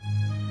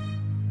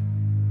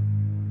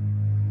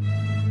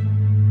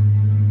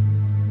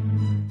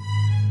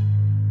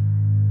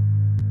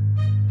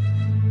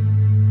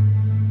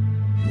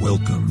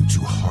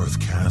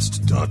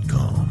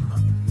Hearthcast.com,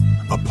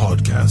 a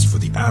podcast for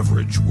the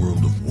average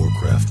World of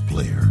Warcraft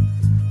player,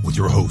 with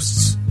your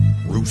hosts,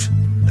 Root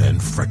and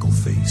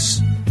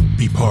Freckleface.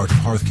 Be part of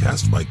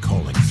Hearthcast by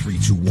calling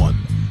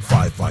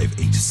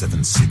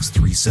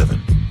 321-558-7637,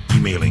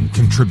 emailing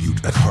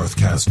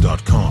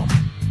contribute@hearthcast.com,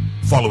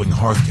 following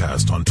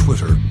Hearthcast on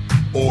Twitter,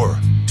 or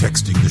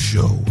texting the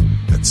show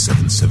at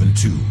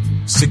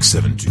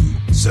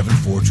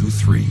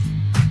 772-672-7423.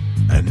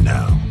 And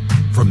now,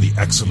 from the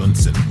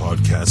Excellence in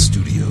Podcast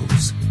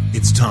Studios,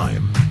 it's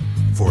time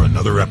for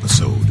another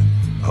episode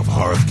of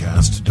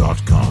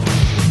Hearthcast.com.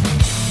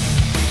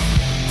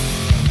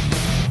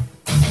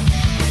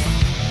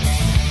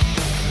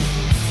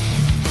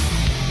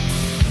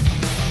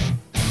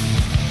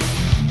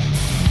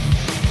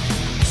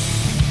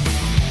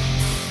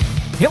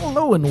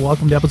 Hello and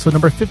welcome to episode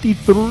number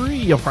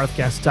 53 of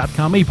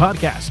Hearthcast.com, a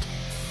podcast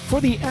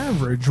for the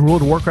average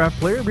World of Warcraft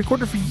player,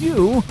 recorded for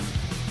you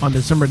on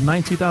December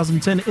 9,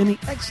 2010 in the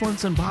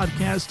Excellence in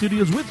Podcast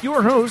Studios with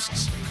your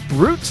hosts,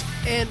 Root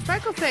and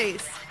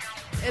Freckleface.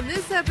 In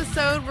this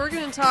episode, we're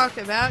going to talk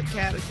about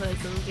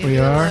Cataclysm. We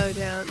are?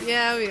 Lowdown.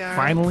 Yeah, we are.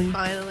 Finally?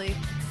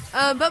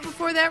 But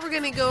before that, we're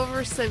going to go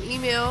over some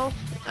email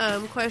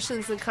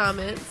questions and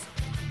comments.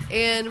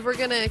 And we're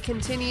going to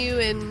continue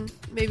and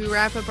maybe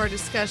wrap up our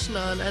discussion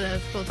on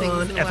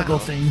unethical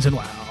things in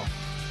WoW.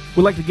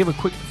 We'd like to give a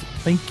quick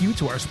thank you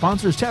to our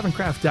sponsors,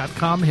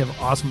 TavernCraft.com. They have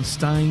awesome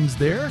steins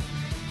there.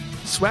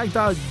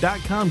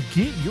 Swagdog.com.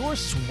 Get your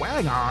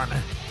swag on.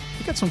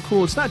 They got some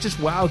cool, it's not just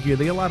WoW gear.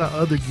 They got a lot of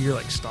other gear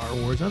like Star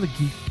Wars, other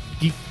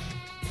geek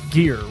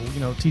gear,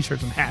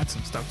 t-shirts and hats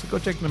and stuff. So go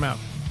check them out.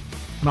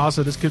 And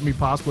also, this couldn't be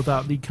possible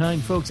without the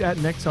kind folks at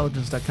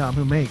Nextelligence.com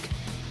who make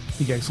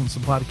the Excellence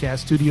in Podcast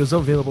Studios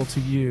available to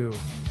you.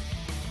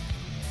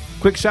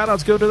 Quick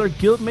shout-outs go to their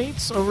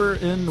guildmates over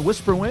in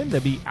Whisperwind.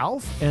 That'd be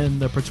Alf and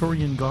the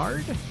Praetorian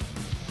Guard.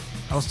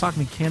 I was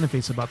talking to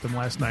Canaface about them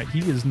last night. He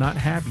is not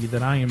happy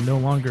that I am no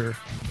longer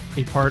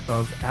a part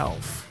of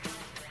Alf.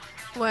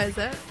 Why is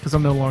that? Because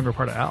I'm no longer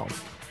part of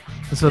Alf.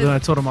 And so then I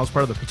told him I was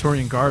part of the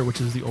Praetorian Guard, which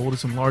is the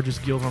oldest and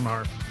largest guild on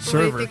our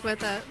server. What do you think about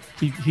that?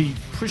 He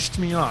pushed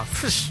me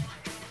off.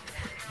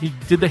 He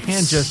did the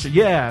hand gesture.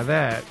 Yeah,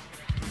 that.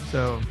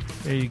 So,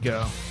 there you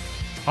go.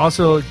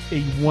 Also,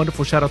 a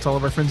wonderful shout-out to all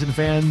of our friends and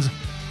fans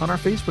on our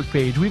Facebook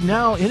page. We've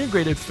now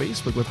integrated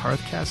Facebook with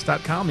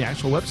Hearthcast.com, the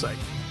actual website.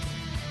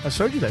 I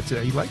showed you that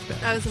today. You liked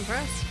that. I was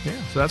impressed. Yeah,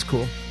 so that's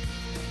cool.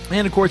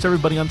 And, of course,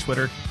 everybody on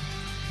Twitter.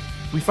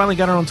 We finally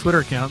got our own Twitter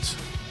accounts.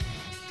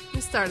 We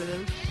started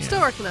them. Yeah.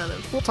 Still working on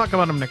them. We'll talk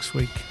about them next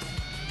week.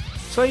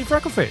 So, hey,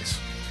 Freckleface,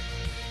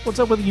 what's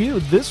up with you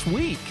this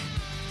week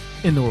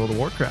in the World of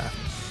Warcraft?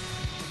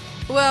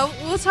 Well,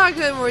 we'll talk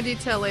in more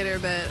detail later,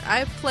 but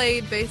I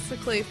played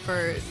basically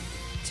for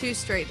 2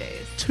 straight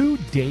days. 2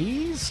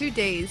 days? 2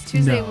 days.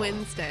 Tuesday No. and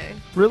Wednesday.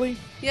 Really?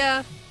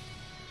 Yeah.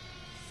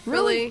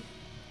 Really?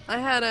 I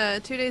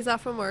had 2 days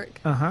off from work.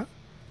 Uh-huh.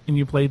 And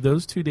you played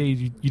those 2 days,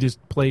 you just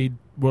played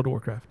World of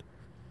Warcraft?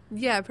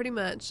 Yeah, pretty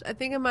much. I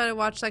think I might have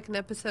watched like an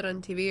episode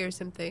on TV or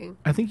something.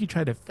 I think you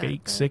tried to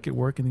fake sick at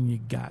work and then you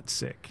got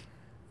sick.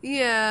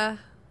 Yeah.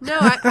 No,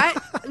 I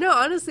no,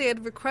 honestly,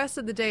 I'd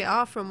requested the day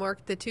off from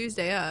work the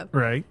Tuesday up.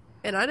 Right.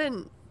 And I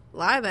didn't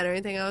lie about it or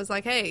anything. I was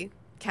like, hey,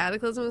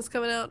 Cataclysm is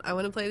coming out. I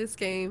want to play this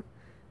game.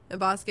 And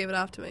boss gave it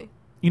off to me.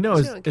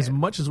 As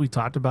much as we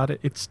talked about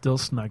it, it still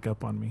snuck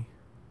up on me.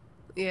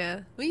 Yeah.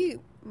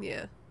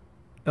 Yeah.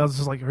 I was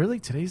just like, really?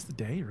 Today's the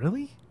day?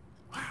 Really?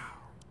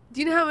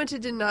 Do you know how much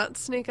it did not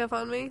sneak up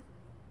on me?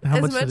 How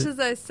as much much as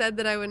I said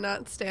that I would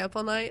not stay up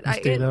all night. You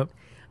stayed up?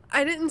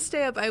 I didn't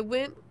stay up. I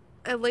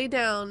lay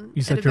down.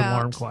 You set your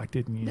alarm clock,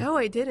 didn't you? No,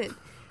 I didn't.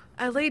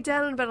 I laid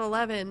down at about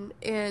 11,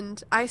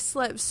 and I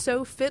slept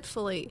so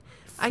fitfully.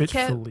 I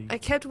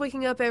kept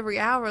waking up every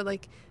hour,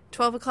 like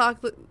 12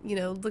 o'clock, look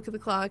at the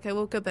clock. I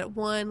woke up at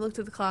 1, looked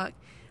at the clock.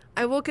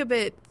 I woke up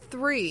at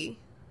 3,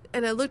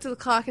 and I looked at the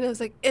clock, and I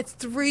was like, it's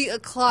 3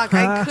 o'clock.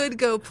 I could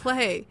go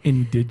play.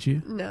 And did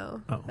you?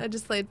 No. Oh. I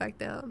just laid back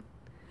down.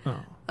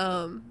 Oh.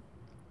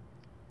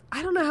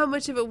 I don't know how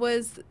much of it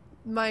was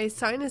my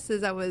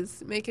sinuses that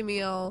was making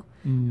me all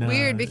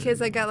weird,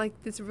 because I got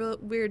like this real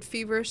weird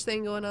feverish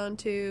thing going on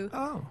too.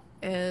 Oh.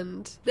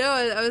 And no,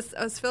 I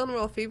was feeling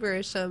real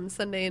feverish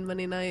Sunday and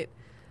Monday night,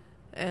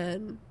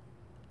 and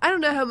I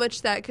don't know how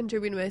much that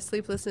contributed to my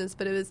sleeplessness,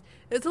 but it was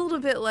a little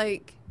bit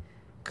like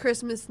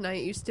Christmas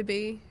night used to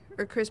be,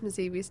 or Christmas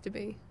Eve used to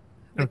be.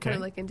 Okay. Kind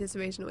of like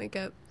anticipation to wake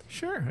up.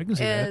 Sure, I can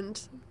see that.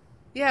 And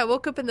yeah, I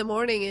woke up in the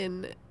morning,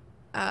 and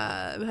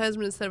my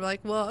husband said,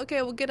 like, well,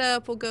 okay, we'll get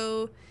up, we'll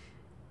go,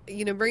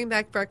 bring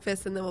back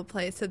breakfast, and then we'll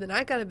play. So then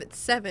I got up at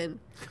 7,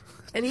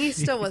 and he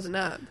still wasn't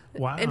up.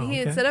 Wow. And he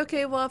had said,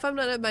 okay, well, if I'm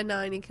not up by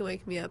 9, he can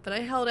wake me up. And I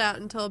held out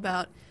until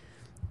about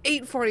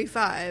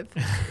 8:45.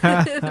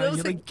 And I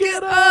was like,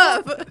 get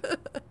up!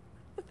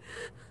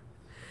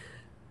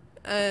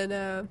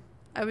 And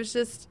I was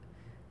just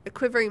a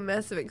quivering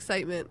mess of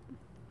excitement.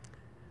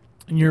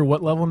 And you're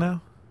what level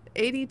now?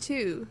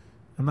 82.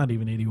 I'm not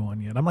even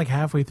 81 yet. I'm like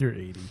halfway through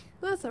 80.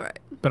 Well, that's all right.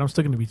 But I'm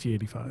still going to beat you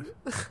 85.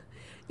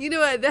 You know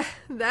what?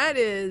 That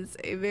is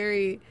a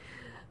very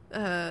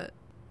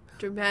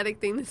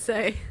dramatic thing to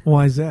say.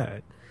 Why is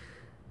that?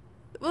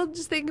 Well,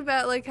 just think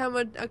about like how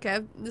much. Okay,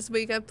 this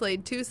week I've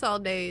played 2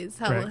 solid days.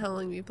 How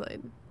long have you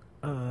played?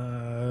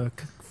 4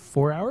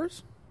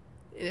 hours.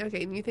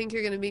 Okay, and you think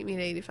you're going to beat me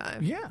at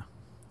 85? Yeah.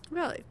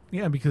 Really?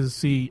 Yeah, because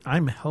see,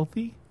 I'm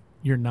healthy.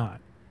 You're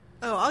not.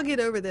 Oh, I'll get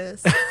over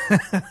this.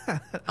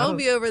 I'll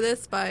be over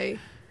this by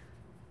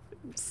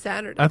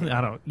Saturday.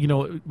 I don't. You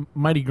know,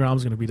 Mighty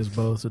Grom's going to beat us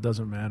both, so it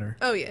doesn't matter.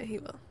 Oh yeah, he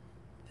will.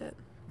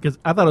 Because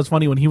I thought it was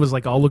funny when he was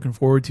like all looking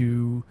forward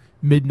to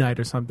midnight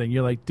or something.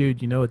 You're like,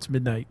 dude, you know it's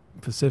midnight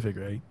Pacific,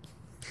 right?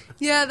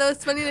 Yeah, that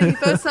was funny that he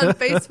posted on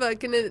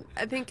Facebook, and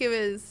I think it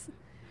was.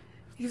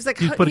 He was like,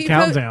 he put a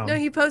countdown. No,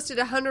 he posted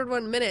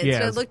 101 minutes. Yes.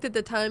 And I looked at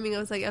the timing. I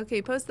was like, okay,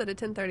 he posted at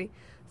 10:30.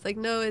 It's like,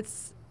 no,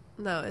 it's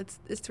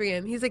 3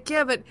 a.m. He's like,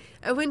 yeah, but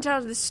I went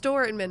down to the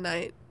store at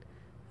midnight.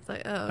 It's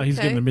like, oh, okay. He's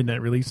getting the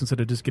midnight release instead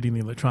of just getting the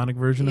electronic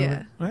version of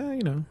it. Well,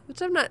 you know,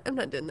 which I'm not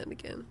doing that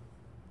again.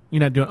 You're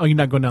not doing. Oh, you're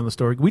not going down to the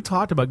store. We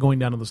talked about going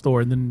down to the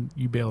store, and then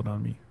you bailed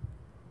on me.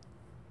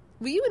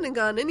 Well, you wouldn't have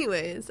gone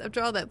anyways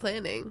after all that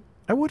planning.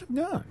 I would have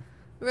gone.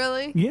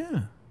 Really?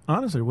 Yeah.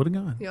 Honestly, would have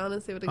gone. You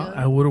honestly would have gone?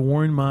 I would have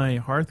worn my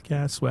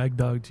Hearthcast Swag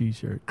Dog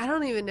t-shirt. I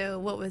don't even know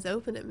what was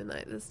open at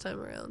midnight this time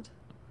around.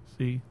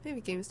 See? Maybe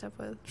GameStop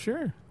was.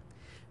 Sure.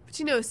 But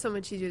you know, it's so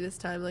much easier this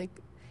time. Like,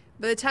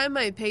 by the time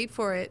I paid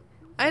for it,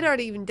 I'd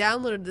already even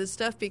downloaded this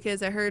stuff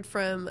because I heard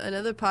from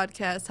another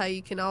podcast how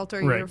you can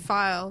alter your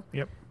file.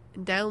 Yep.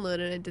 And download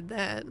it. I did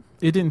that.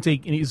 It didn't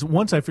take any.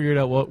 Once I figured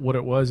out what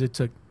it was, it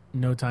took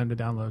no time to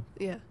download.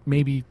 Yeah.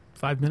 Maybe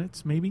 5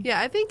 minutes, maybe.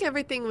 Yeah, I think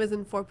everything was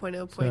in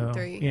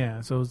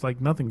 4.0.3. So it was like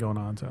nothing going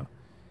on. So,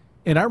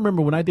 and I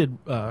remember when I did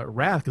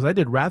Wrath, because I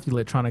did Wrath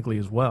electronically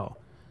as well,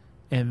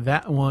 and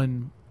that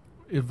one,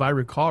 if I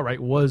recall right,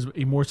 was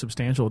a more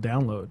substantial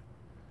download.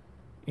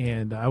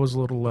 And I was a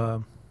little, I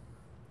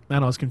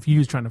was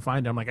confused trying to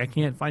find it. I'm like, I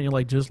can't find it.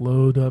 Like, just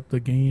load up the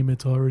game.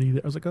 It's already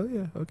there. I was like, oh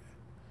yeah, okay.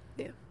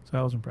 Yeah. So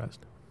I was impressed.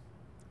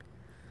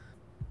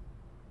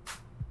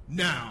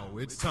 Now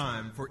it's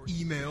time for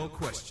email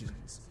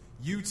questions.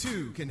 You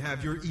too can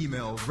have your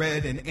email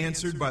read and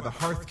answered by the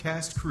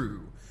Hearthcast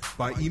crew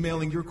by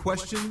emailing your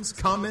questions,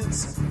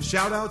 comments,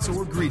 shout-outs,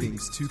 or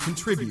greetings to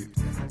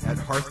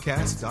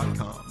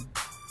contribute@hearthcast.com.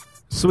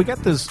 So we got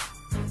this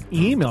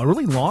email, a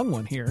really long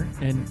one here,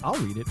 and I'll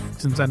read it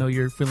since I know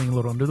you're feeling a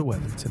little under the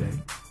weather today.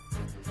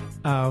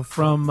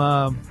 From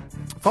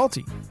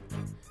Faulty.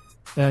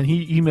 And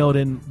he emailed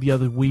in the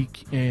other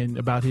week and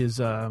about his...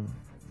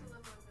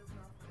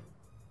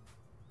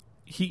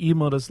 he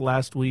emailed us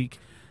last week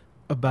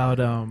about...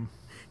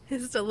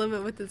 his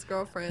dilemma with his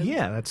girlfriend.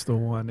 Yeah, that's the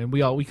one. And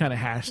we kind of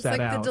hashed that out.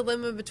 It's like the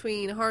dilemma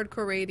between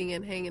hardcore rating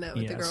and hanging out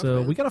with the girlfriend.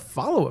 So we got a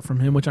follow-up from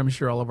him, which I'm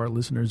sure all of our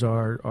listeners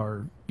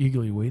are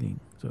eagerly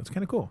waiting. So it's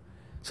kind of cool.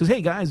 It says,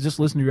 hey guys, just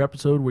listened to your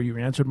episode where you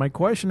answered my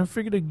question. I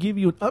figured to give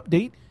you an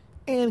update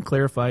and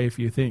clarify a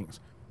few things.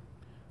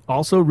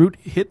 Also, Root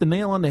hit the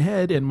nail on the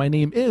head, and my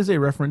name is a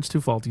reference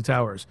to Faulty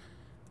Towers.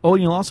 Oh,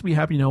 and you'll also be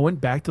happy to know I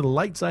went back to the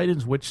light side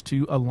and switched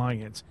to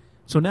Alliance.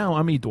 So now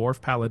I'm a Dwarf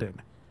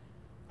Paladin.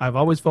 I've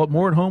always felt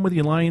more at home with the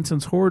Alliance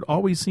since Horde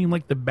always seemed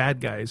like the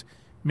bad guys.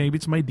 Maybe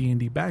it's my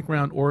D&D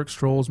background. Orcs,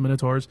 Trolls,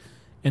 Minotaurs,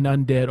 and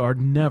Undead are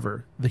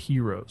never the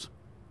heroes.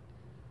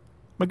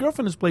 My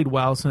girlfriend has played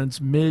WoW since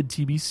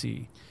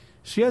mid-TBC.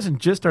 She hasn't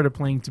just started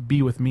playing to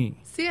be with me.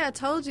 See, I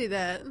told you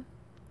that.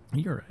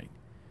 You're right.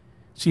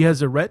 She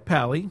has a Ret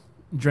Pally,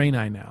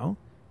 Draenei now,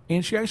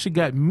 and she actually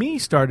got me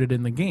started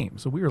in the game.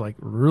 So we were like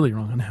really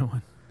wrong on that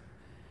one.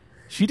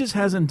 She just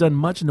hasn't done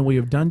much in the way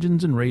of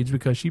dungeons and raids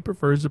because she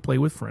prefers to play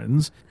with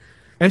friends.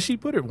 As she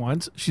put it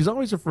once, she's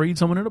always afraid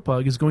someone in a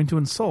pug is going to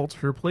insult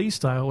her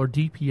playstyle or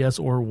DPS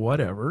or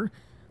whatever,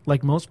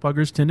 like most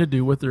puggers tend to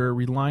do with their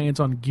reliance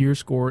on gear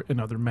score and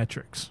other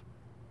metrics.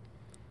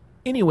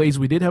 Anyways,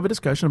 we did have a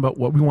discussion about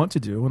what we want to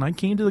do, and I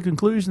came to the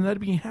conclusion that I'd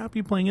be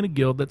happy playing in a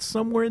guild that's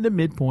somewhere in the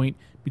midpoint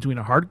between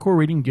a hardcore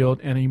raiding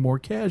guild and a more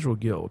casual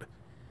guild.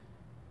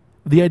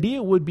 The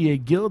idea would be a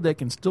guild that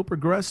can still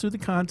progress through the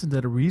content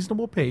at a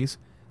reasonable pace,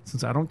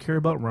 since I don't care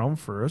about realm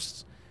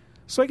firsts,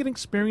 so I can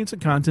experience the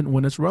content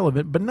when it's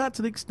relevant, but not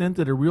to the extent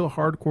that a real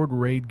hardcore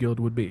raid guild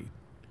would be,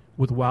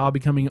 with WoW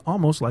becoming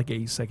almost like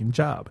a second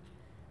job.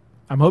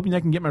 I'm hoping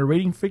I can get my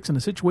raiding fix in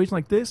a situation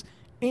like this,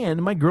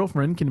 and my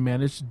girlfriend can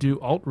manage to do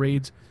alt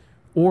raids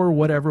or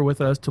whatever with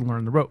us to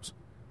learn the ropes.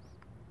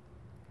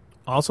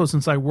 Also,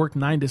 since I work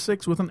 9 to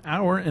 6 with an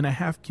hour and a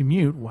half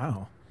commute,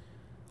 wow.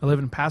 I live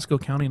in Pasco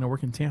County and I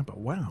work in Tampa,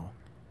 wow.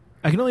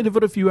 I can only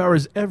devote a few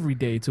hours every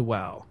day to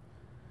WoW.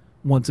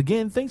 Once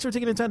again, thanks for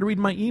taking the time to read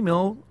my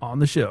email on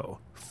the show.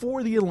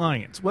 For the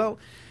Alliance. Well,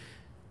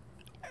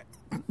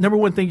 number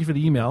one, thank you for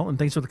the email, and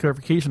thanks for the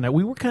clarification. Now,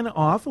 we were kind of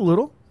off a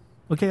little,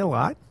 okay, a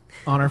lot,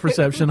 on our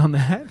perception on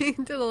that. We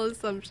did a lot of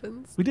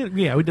assumptions. We did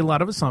a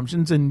lot of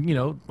assumptions, and,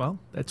 well,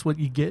 that's what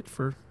you get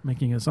for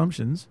making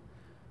assumptions.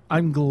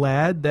 I'm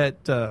glad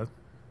that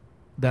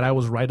that I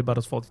was right about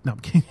his faulty... No, I'm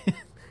kidding.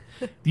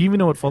 Do you even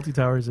know what Faulty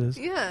Towers is?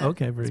 Yeah.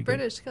 Okay, very good. It's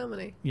British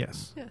comedy.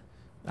 Yes. Yeah.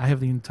 I have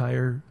the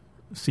entire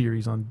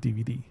series on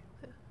DVD.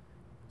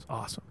 It's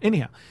awesome.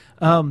 Anyhow,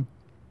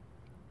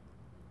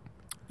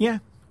 yeah,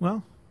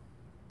 well,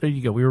 there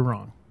you go. We were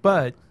wrong.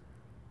 But...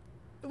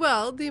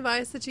 Well, the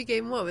advice that you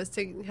gave him was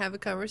to have a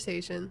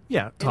conversation.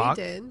 Yeah, talk.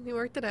 And he did. He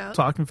worked it out.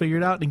 Talk and figure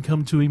it out and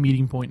come to a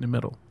meeting point in the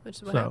middle. Which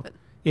is what happened.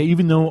 Yeah,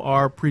 even though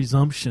our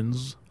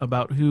presumptions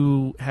about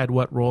who had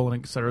what role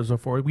and et cetera and so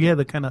forth, we had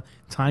the kind of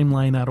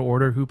timeline out of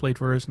order, who played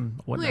first and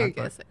whatnot. Well, you're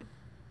guessing.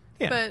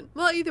 Yeah. But,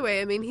 well, either way,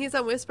 I mean, he's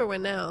on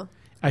Whisperwind now.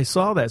 I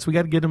saw that, so we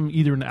got to get him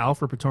either an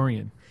Alpha or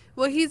Praetorian.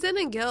 Well, he's in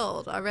a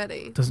guild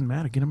already. Doesn't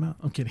matter. Get him out.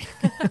 I'm kidding.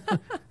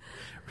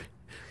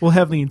 We'll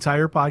have the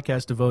entire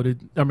podcast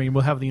devoted. I mean,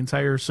 we'll have the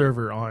entire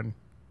server on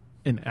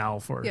an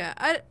Alpha. Yeah,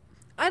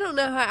 I don't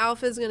know how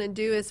Alpha is going to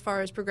do as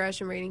far as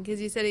progression rating, because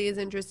he said he is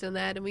interested in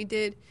that, and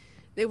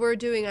they were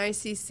doing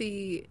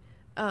ICC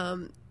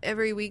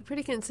every week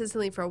pretty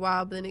consistently for a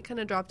while, but then it kind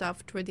of dropped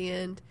off toward the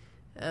end.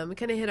 We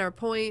kind of hit our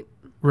point,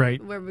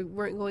 right, where we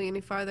weren't going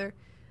any farther.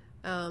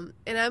 And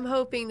I'm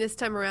hoping this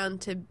time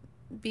around to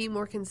be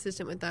more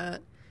consistent with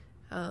that.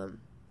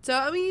 So,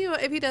 I mean,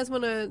 if he does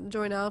want to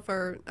join Alpha,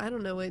 or I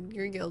don't know what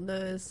your guild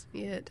does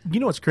yet.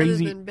 You know what's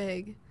crazy? Other than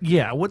big.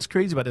 Yeah, what's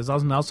crazy about this, I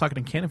was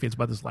talking to Kenneth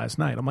about this last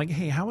night. I'm like,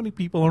 hey, how many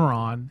people are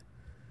on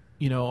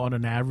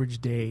an average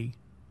day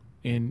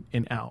in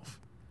Alpha?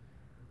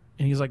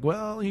 And he's like,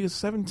 well, he was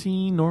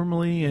 17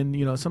 normally,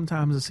 and,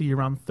 sometimes I see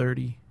around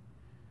 30.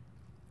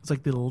 It's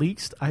like the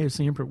least I have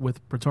seen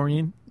with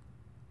Praetorian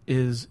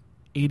is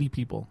 80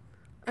 people.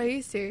 Are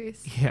you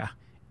serious? Yeah.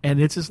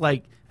 And it's just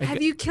like...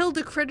 Have you killed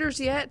the critters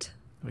yet?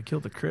 I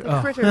killed the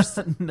critters.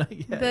 Not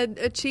yet.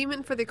 The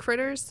achievement for the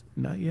critters?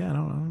 Not yet. I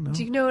don't know.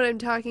 Do you know what I'm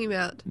talking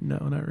about? No,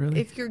 not really.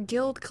 If your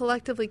guild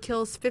collectively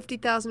kills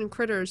 50,000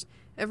 critters,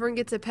 everyone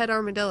gets a pet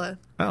armadillo.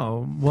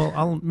 Oh, well,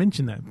 I'll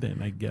mention that then,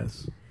 I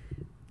guess.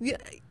 Yeah,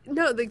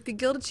 no, the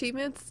guild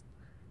achievements,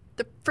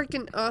 they're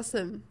freaking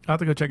awesome. I'll have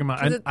to go check them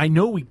out. I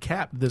know we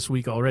capped this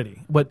week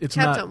already, but it's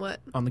capped not on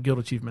what? On the guild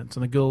achievements.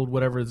 On the guild,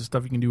 whatever the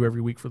stuff you can do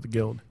every week for the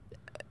guild.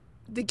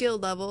 The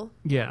guild level.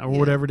 Yeah, or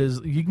whatever it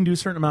is. You can do a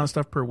certain amount of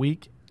stuff per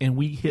week, and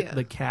we hit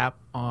the cap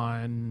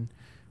on,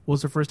 what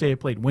was the first day I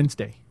played?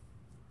 Wednesday.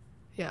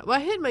 Yeah, well,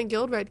 I hit my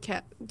guild rep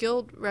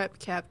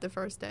cap the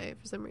first day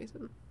for some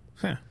reason.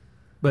 Huh.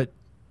 But,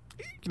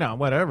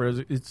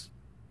 whatever.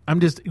 I'm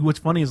just, what's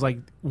funny is like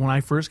when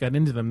I first got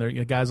into them, there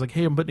guys like,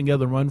 hey, I'm putting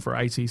together a run for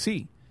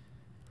ICC.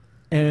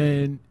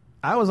 And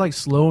I was like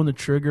slow on the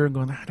trigger and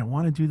going, I don't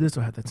want to do this.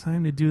 I don't have the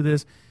time to do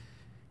this.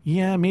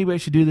 Yeah, maybe I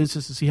should do this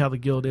just to see how the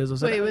guild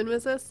is. Wait, when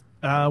was this?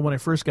 When I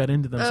first got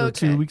into them, so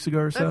 2 weeks ago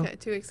or so. Okay,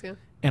 2 weeks ago.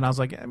 And I was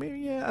like, I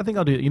think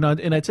I'll do it.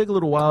 And I took a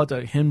little while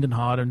to hemmed and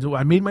hawed, and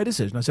I made my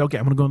decision. I said, okay,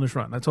 I'm going to go on this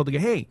run. And I told the guy,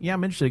 hey, yeah,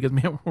 I'm interested because,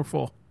 man, we're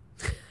full.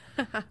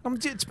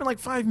 It's been like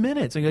 5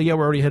 minutes. And I go, yeah,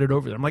 we're already headed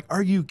over there. I'm like,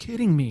 are you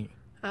kidding me?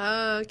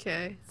 Oh,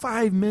 okay.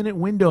 5-minute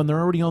window, and they're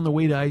already on their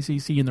way to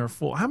ICC, and they're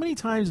full. How many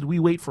times did we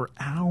wait for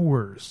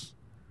hours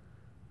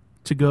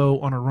to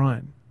go on a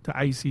run to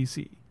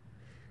ICC?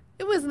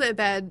 It wasn't that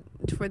bad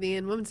toward the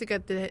end once we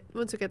got the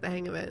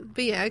hang of it.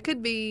 But yeah, it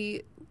could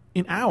be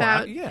an hour,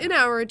 an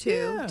hour or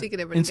two to get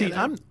everything. And see,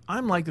 together.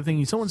 I'm like the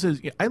thing. Someone says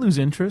I lose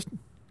interest.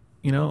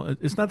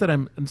 It's not that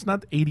it's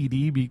not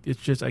ADD. It's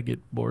just I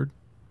get bored.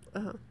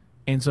 Uh-huh.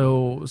 And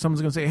so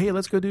someone's gonna say, hey,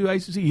 let's go do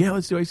ICC. Yeah,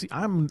 let's do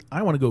ICC.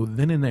 I want to go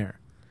then and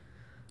there.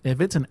 If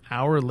it's an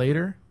hour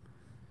later,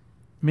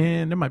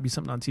 man, there might be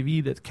something on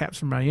TV that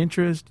captures my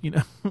interest.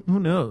 Who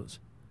knows?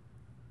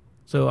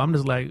 So I'm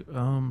just like,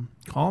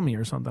 call me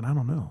or something. I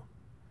don't know.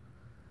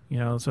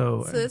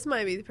 So this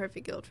might be the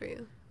perfect guild for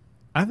you.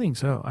 I think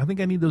so. I think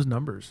I need those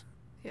numbers.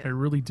 Yeah. I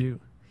really do.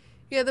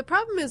 Yeah, the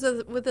problem is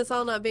with us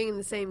all not being in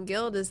the same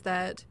guild is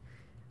that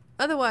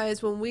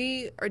otherwise when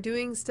we are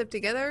doing stuff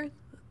together,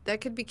 that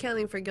could be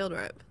counting for guild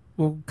rep.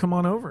 Well, come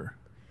on over.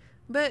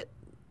 But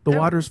the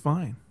water's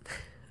fine.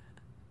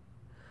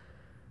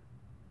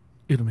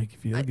 It'll make you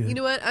feel good. You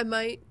know what? I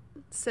might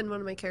send one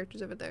of my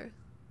characters over there.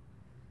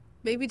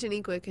 Maybe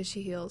Janiqua, because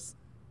she heals.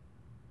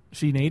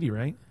 She's 80,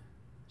 right?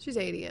 She's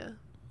 80, yeah.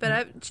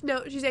 But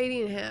she's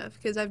 80 and a half,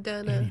 because I've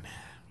done 80 and a half.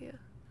 Yeah.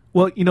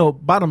 Well,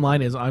 bottom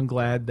line is I'm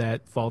glad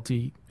that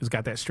Faulty has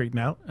got that straightened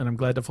out, and I'm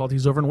glad that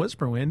Faulty's over in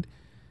Whisperwind.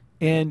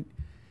 And,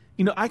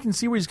 I can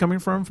see where he's coming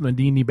from the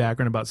D&D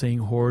background about saying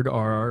Horde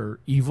are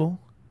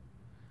evil,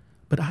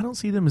 but I don't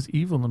see them as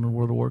evil in the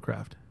World of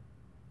Warcraft.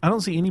 I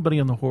don't see anybody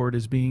on the Horde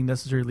as being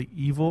necessarily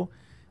evil.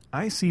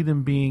 I see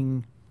them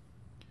being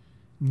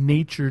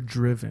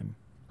nature-driven,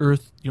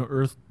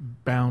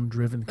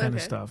 earthbound-driven kind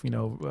of stuff,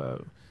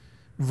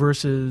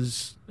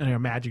 versus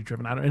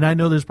magic-driven. And I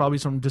know there's probably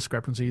some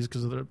discrepancies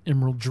because of the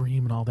Emerald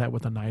Dream and all that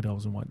with the Night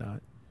Elves and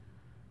whatnot.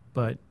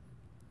 But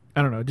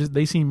I don't know. Just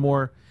they seem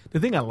more. The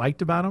thing I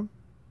liked about them,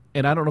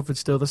 and I don't know if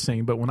it's still the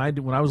same, but when I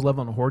was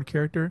leveling a Horde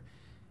character,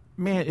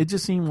 man, it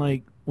just seemed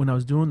like when I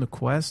was doing the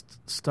quest,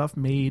 stuff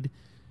made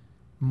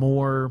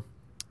more.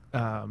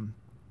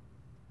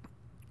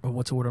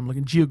 What's the word I'm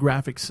looking?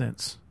 Geographic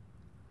sense.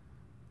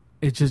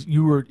 It's just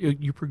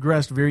you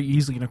progressed very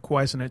easily in a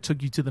quest, and it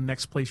took you to the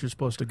next place you're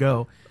supposed to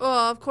go.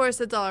 Well, of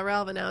course, it's all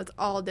irrelevant now. It's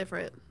all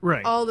different.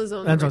 Right. All the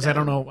zones. I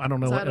don't know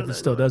if it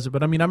still does it,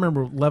 but I mean, I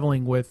remember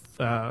leveling with,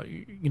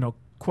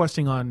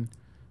 questing on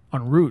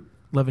route,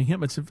 leveling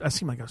him. It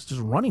seemed like I was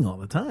just running all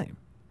the time.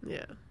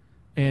 Yeah.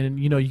 And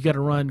you got to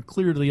run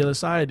clear to the other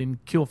side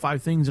and kill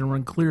 5 things and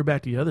run clear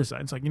back to the other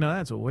side. It's like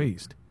that's a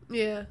waste.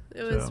 Yeah,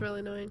 it was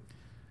really annoying.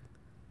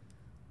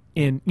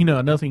 And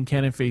another thing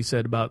Cannon Face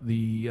said about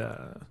the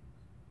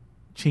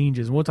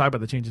changes, and we'll talk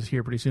about the changes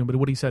here pretty soon, but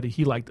what he said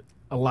he liked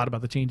a lot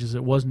about the changes,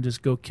 it wasn't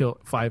just go kill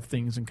 5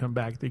 things and come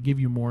back. They give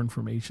you more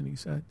information, he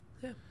said.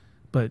 Yeah.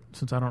 But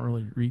since I don't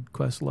really read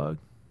quest log,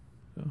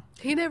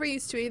 he never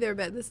used to either,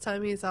 but this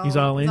time he's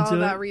all into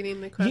about reading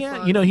the quest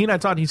log. He and I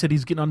talked, he said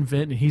he's getting on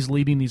Vent and he's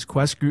leading these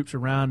quest groups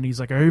around, and he's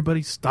like,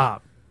 everybody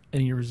stop.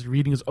 And he was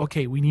reading his,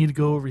 okay, we need to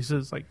go over. He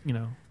says,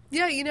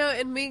 Yeah,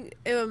 and we,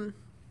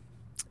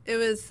 it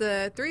was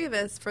the 3 of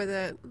us for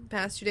the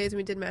past 2 days, and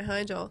we did Mount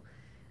Heingel.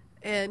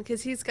 And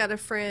because he's got a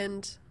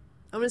friend,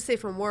 I'm going to say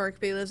from work,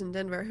 but he lives in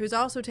Denver, who's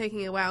also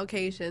taking a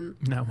wowcation.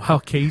 No,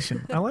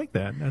 wowcation. I like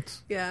that.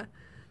 That's yeah.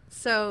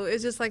 So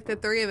it's just like the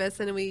 3 of us,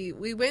 and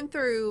we went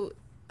through.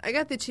 I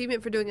got the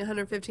achievement for doing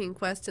 115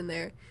 quests in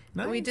there.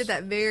 Nice. And we did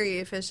that very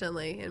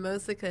efficiently, and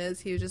mostly because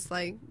he was just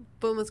like,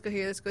 boom, let's go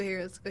here, let's go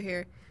here, let's go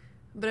here.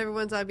 But every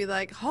once I'd be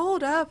like,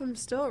 hold up, I'm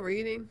still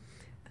reading.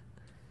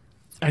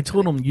 I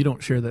told him you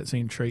don't share that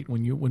same trait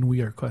when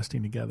we are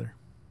questing together.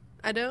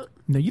 I don't?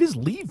 No, you just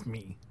leave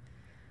me.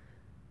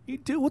 You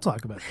do. We'll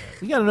talk about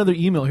that. We got another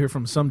email here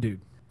from some dude.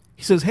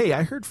 He says, hey,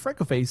 I heard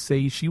Freckleface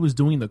say she was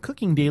doing the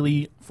cooking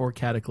daily for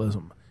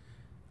Cataclysm.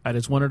 I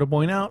just wanted to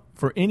point out,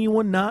 for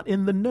anyone not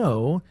in the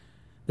know,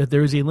 that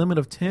there is a limit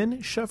of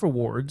 10 chef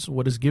awards,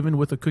 what is given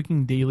with a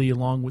cooking daily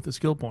along with a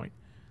skill point.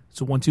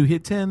 So once you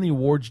hit 10, the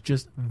awards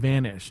just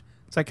vanish.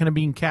 It's like kind of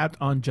being capped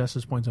on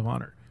Justice Points of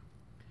Honor.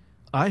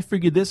 I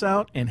figured this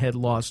out and had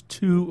lost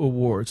 2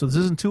 awards. So this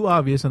isn't too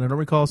obvious, and I don't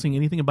recall seeing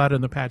anything about it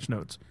in the patch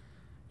notes.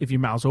 If you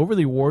mouse over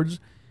the awards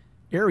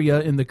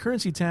area in the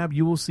currency tab,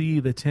 you will see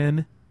the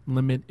 10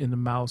 limit in the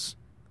mouse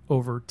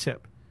over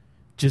tip.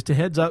 Just a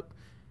heads up.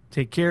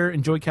 Take care,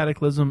 enjoy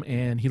Cataclysm,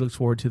 and he looks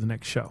forward to the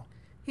next show.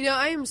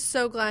 I am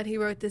so glad he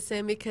wrote this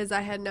in because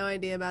I had no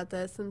idea about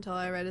this until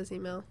I read his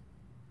email.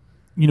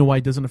 You know why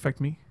it doesn't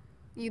affect me?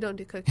 You don't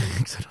do cooking.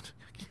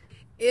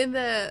 In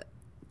the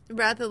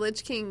Wrath of the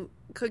Lich King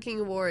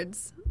cooking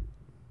awards,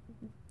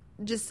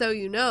 just so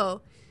you know,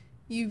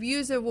 you've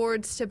used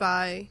awards to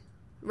buy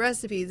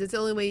recipes. It's the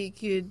only way you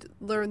could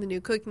learn the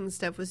new cooking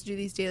stuff was to do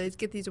these dailies,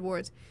 get these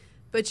awards.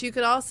 But you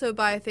could also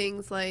buy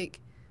things like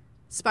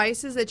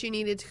spices that you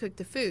needed to cook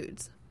the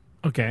foods.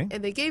 Okay.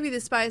 And they gave you the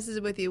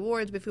spices with the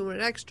awards, but if you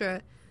wanted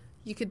extra,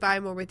 you could buy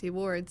more with the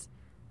awards.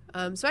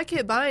 So I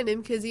kept buying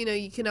them because,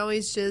 you can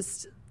always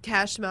just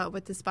cash them out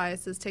with the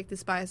spices, take the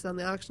spices on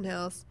the auction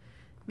house,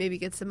 maybe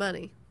get some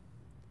money.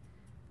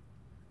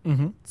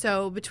 Mm-hmm.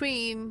 So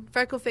between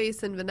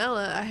Freckleface and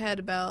Vanilla, I had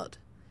about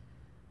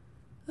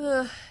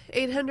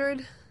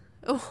 800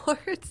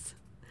 awards.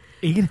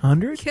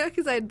 800? Yeah,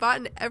 because I had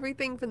bought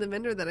everything from the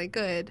vendor that I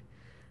could.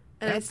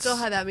 And I still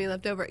had that many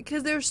left over.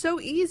 Because they're so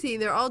easy.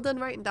 They're all done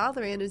right in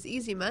Dalaran. It was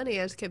easy money.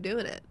 I just kept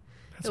doing it.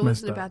 It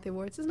wasn't about the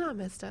awards. It's not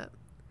messed up.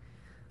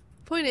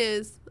 Point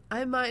is,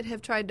 I might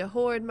have tried to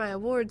hoard my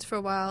awards for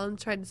a while and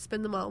tried to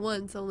spend them all at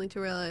once, only to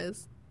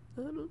realize,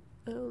 I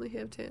only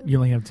have 10. You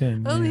only have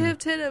 10. I only have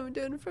 10. I've been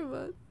doing it for a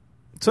month.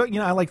 So,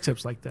 I like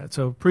tips like that.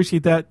 So,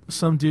 appreciate that.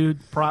 Some dude,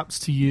 props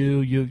to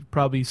you. You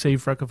probably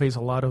save Freckleface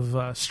a lot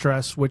of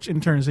stress, which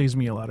in turn saves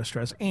me a lot of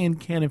stress. And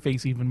Cannon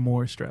Face even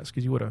more stress,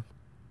 because you would have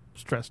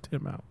stressed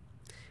him out.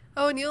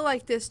 Oh, and you'll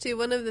like this, too.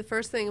 One of the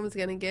first things I was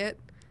going to get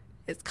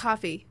is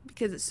coffee,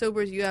 because it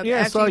sobers you up. Yeah,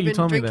 after I saw you've you been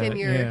told me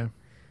drinking that.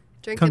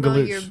 Drinking all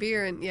your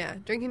beer and,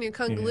 drinking your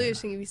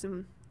Kungaloosh and give you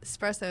some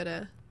espresso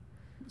to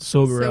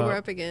sober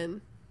up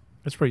again.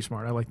 That's pretty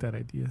smart. I like that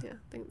idea. Yeah,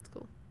 I think it's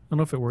cool. I don't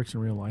know if it works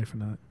in real life or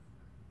not.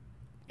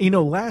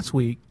 Last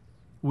week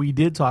we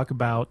did talk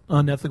about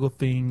unethical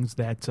things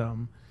that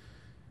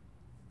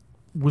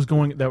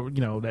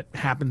that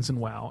happens in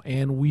WoW,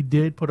 and we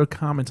did put a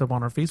comment up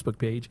on our Facebook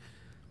page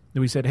that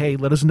we said, "Hey,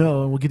 let us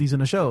know, and we'll get these in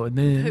the show." And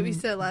then we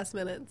said last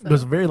minute. So. It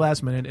was very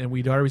last minute, and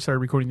we'd already started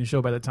recording the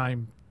show by the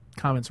time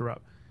comments were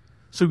up.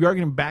 So we are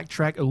going to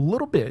backtrack a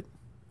little bit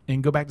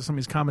and go back to some of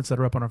these comments that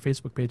are up on our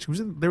Facebook page.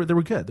 They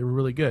were good. They were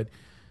really good.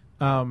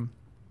 And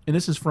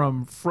this is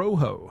from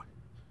Froho.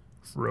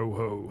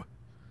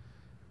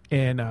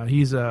 And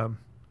he's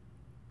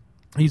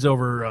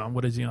over,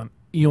 what is he on?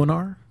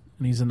 Eonar?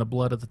 And he's in the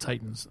Blood of the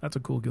Titans. That's a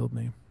cool guild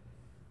name.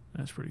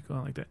 That's pretty cool.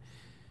 I like that.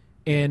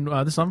 And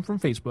this is from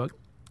Facebook.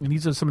 And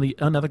these are some of the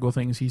unethical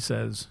things he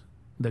says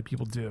that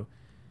people do.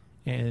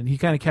 And he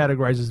kind of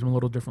categorizes them a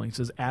little differently. He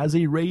says, as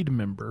a raid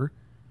member,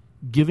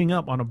 giving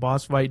up on a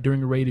boss fight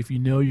during a raid if you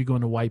know you're going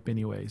to wipe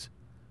anyways.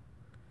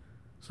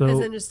 So as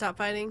in just stop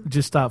fighting?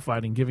 Just stop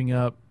fighting, giving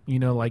up. You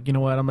know what,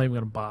 I'm not even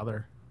going to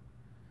bother.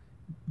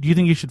 Do you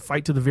think you should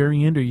fight to the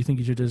very end, or you think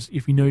you should just,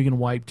 if you know you're going to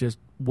wipe, just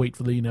wait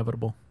for the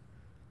inevitable?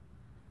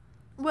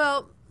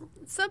 Well,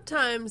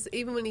 sometimes,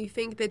 even when you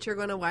think that you're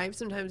going to wipe,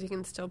 sometimes you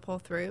can still pull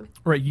through.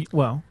 Right.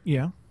 Well,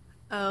 yeah.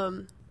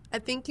 I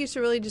think you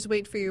should really just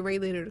wait for your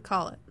raid leader to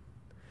call it.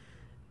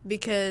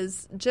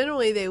 Because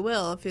generally they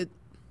will. If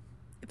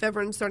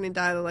everyone's starting to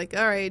die, they're like,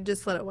 all right,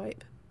 just let it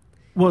wipe.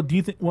 Well, do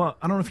you think... Well,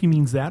 I don't know if he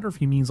means that or if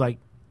he means, like,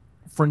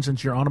 for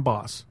instance, you're on a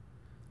boss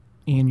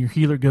and your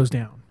healer goes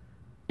down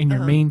and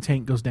your main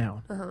tank goes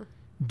down.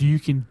 Do you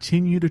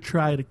continue to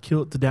try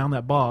to down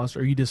that boss,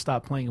 or you just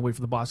stop playing and wait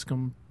for the boss to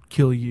come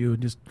kill you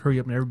and just hurry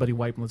up and everybody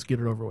wipe and let's get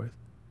it over with?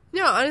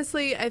 No,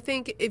 honestly, I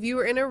think if you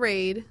were in a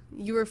raid,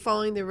 you were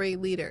following the raid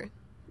leader.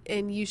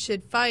 And you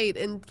should fight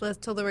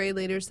until the raid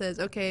leader says,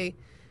 okay,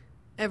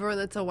 everyone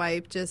that's a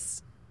wipe,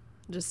 just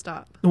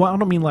stop. Well, I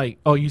don't mean like,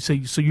 oh, you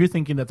say, so you're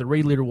thinking that the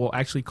raid leader will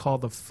actually call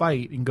the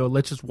fight and go,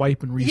 let's just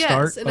wipe and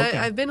restart? Yes, and okay.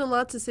 I've been in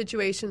lots of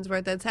situations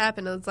where that's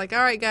happened. It's like, all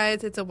right,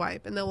 guys, it's a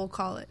wipe, and then we'll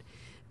call it.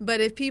 But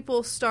if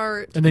people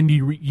start... And then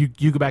you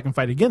go back and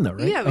fight again, though,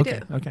 right? Yeah, we do.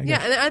 Okay,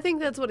 yeah, and I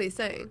think that's what he's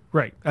saying.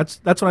 Right. That's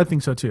what I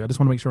think so, too. I just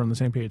want to make sure we're on the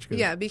same page.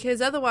 Yeah,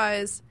 because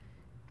otherwise,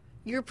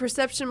 your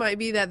perception might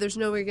be that there's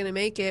no way you're going to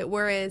make it,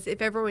 whereas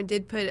if everyone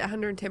did put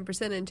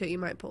 110% into it, you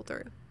might pull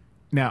through.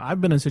 Now,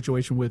 I've been in a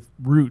situation with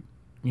Root,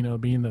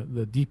 being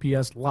the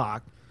DPS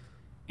lock,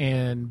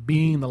 and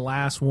being the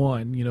last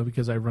one,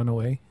 because I run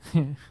away,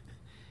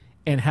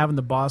 and having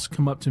the boss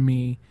come up to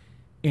me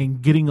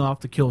and getting off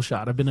the kill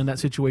shot. I've been in that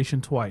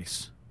situation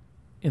twice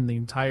in the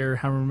entire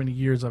however many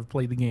years I've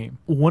played the game.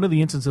 One of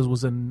the instances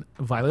was in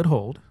Violet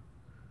Hold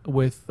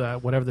with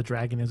whatever the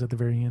dragon is at the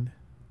very end.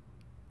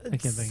 I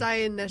can't think.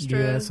 Cyanestra.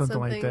 Yeah, something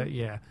like that,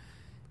 yeah.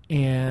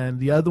 And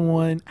the other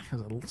one,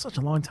 it was such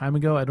a long time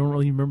ago, I don't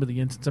really remember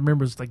the instance. I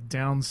remember it's like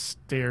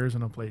downstairs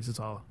in a place. It's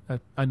all.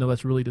 I know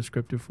that's really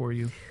descriptive for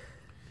you.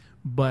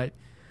 But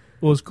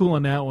what was cool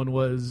on that one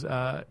was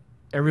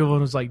everyone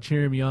was like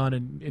cheering me on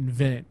in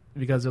Vent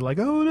because they're like,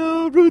 "Oh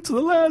no, Root's the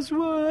last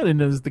one!"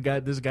 And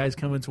this guy's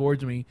coming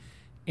towards me,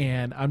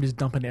 and I'm just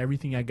dumping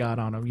everything I got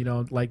on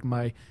him. Like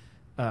my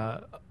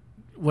my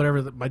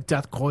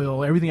death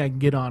coil, everything I can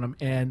get on him,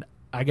 and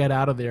I got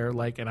out of there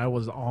and I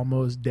was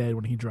almost dead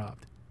when he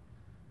dropped.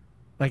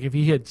 Like if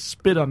he had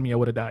spit on me, I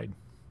would have died.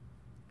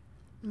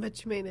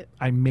 But you made it.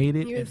 I made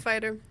it. You're a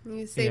fighter.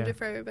 You saved it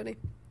for everybody.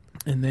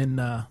 And then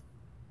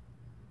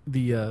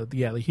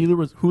the healer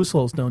was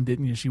Soulstone,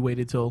 didn't you? She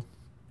waited till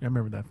I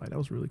remember that fight. That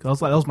was really cool.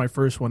 That was my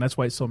first one. That's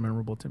why it's so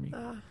memorable to me.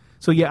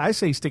 So yeah, I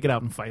say stick it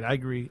out and fight. I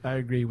agree. I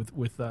agree with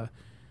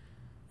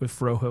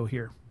Froho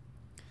here.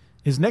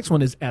 His next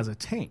one is as a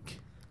tank.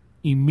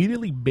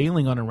 Immediately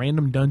bailing on a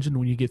random dungeon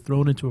when you get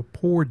thrown into a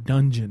poor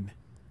dungeon.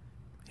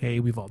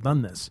 Hey, we've all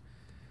done this.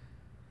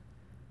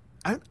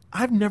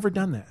 I've never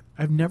done that.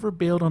 I've never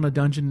bailed on a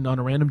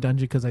random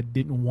dungeon because I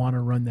didn't want to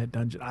run that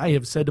dungeon. I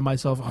have said to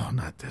myself, oh,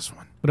 not this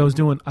one. What I was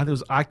doing, it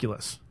was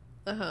Oculus.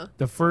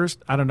 The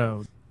first, I don't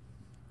know,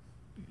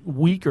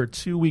 week or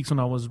 2 weeks when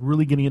I was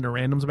really getting into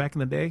randoms back in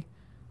the day.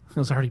 I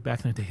was already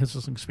back in the day. It's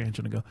just an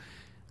expansion ago.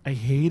 I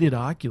hated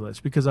Oculus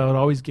because I would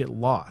always get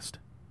lost.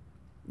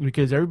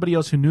 Because everybody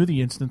else who knew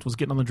the instance was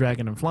getting on the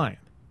dragon and flying.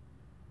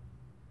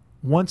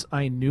 Once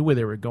I knew where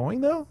they were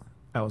going, though,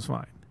 I was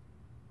fine.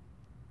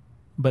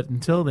 But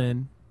until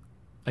then,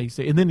 I used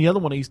to... And then the other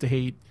one I used to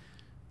hate...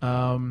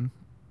 what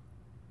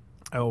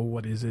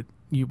is it?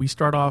 We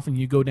start off and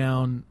you go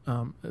down...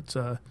 It's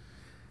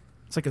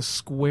like a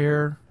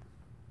square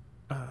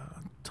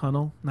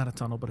tunnel. Not a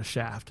tunnel, but a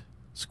shaft.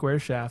 Square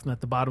shaft. And at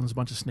the bottom is a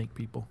bunch of snake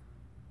people.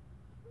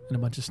 And a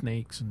bunch of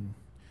snakes. And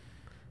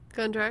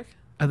Gundrak?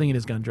 I think it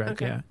is Gundrak,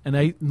 okay. Yeah. And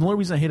the only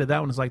reason I hated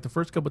that one is like the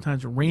first couple of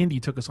times Randy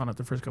took us on it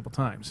the first couple of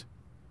times.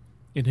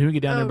 And he would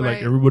get down there and be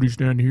like, everybody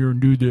stand here and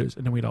do this.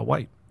 And then we'd all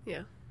wipe. Yeah.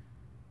 And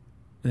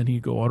then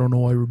he'd go, I don't know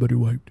why everybody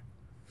wiped.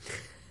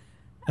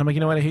 I'm like, you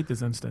know what? I hate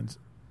this instance.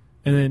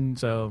 And then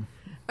so...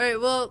 All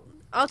right, well,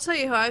 I'll tell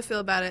you how I feel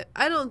about it.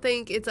 I don't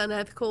think it's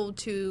unethical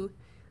to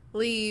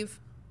leave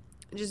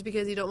just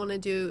because you don't want to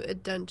do a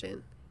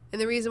dungeon.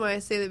 And the reason why I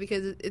say that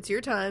because it's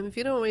your time. If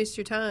you don't waste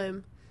your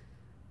time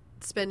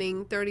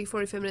spending 30,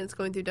 45 minutes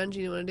going through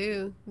dungeon you want to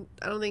do,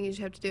 I don't think you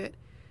should have to do it.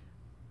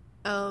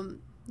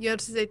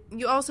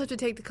 You also have to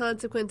take the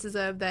consequences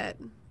of that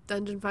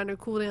dungeon finder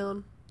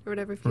cooldown or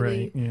whatever if you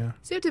leave. Yeah.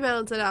 So you have to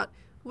balance it out.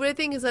 What I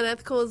think is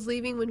unethical is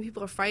leaving when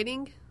people are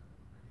fighting.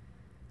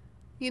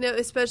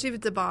 Especially if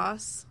it's a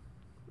boss.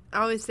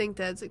 I always think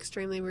that's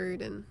extremely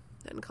rude and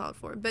uncalled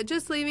for. But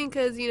just leaving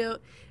because,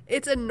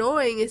 it's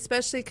annoying,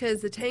 especially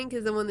because the tank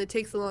is the one that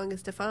takes the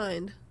longest to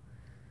find.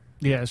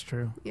 Yeah, it's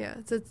true. Yeah,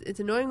 so it's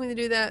annoying when they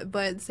do that,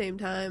 but at the same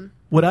time...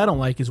 What I don't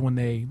like is when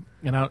they...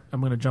 And I'm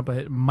going to jump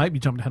ahead. Might be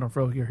jumping ahead on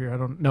Fro here.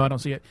 I don't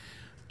see it.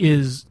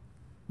 Is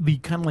the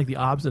kind of like the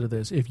opposite of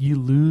this. If you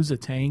lose a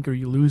tank or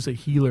you lose a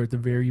healer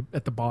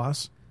at the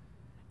boss,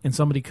 and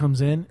somebody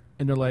comes in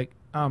and they're like,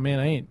 oh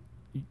man,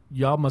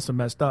 y'all must have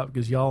messed up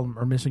because y'all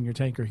are missing your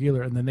tank or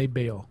healer, and then they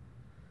bail.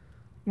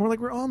 And we're like,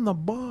 we're on the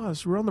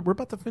boss. We're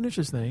about to finish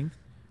this thing.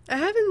 I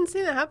haven't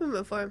seen it happen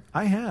before.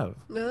 I have.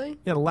 Really?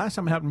 Yeah, the last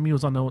time it happened to me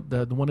was on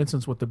the one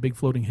instance with the big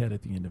floating head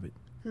at the end of it.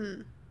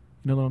 You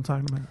know what I'm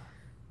talking about?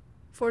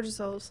 Forge of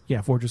Souls.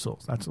 Yeah, Forge of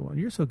Souls. That's the one.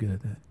 You're so good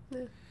at that.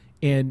 Yeah.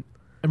 And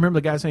I remember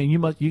the guy saying,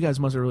 you guys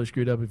must have really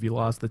screwed up if you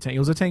lost the tank. It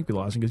was a tank we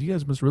lost. He goes, you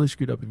guys must have really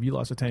screwed up if you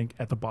lost a tank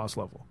at the boss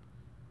level.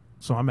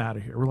 So I'm out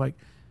of here. We're like,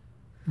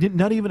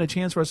 not even a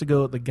chance for us to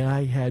go. The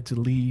guy had to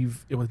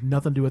leave. It was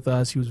nothing to do with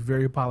us. He was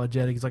very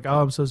apologetic. He's like,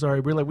 oh, I'm so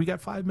sorry. We're like, we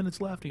got 5 minutes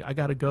left. I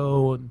got to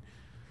go. And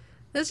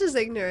that's just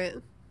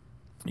ignorant.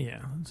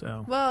 yeah.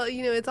 So. Well,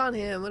 it's on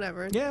him.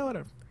 Whatever. Yeah,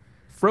 whatever.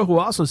 Frohu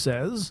also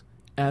says,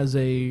 as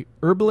a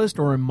herbalist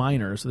or a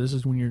miner, so this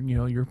is when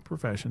you're, your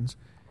professions,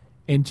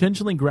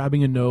 intentionally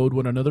grabbing a node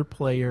when another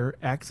player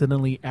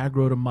accidentally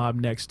aggroed a mob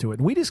next to it.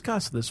 And we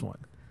discussed this one.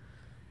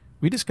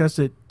 We discussed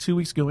it 2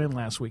 weeks ago and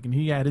last week, and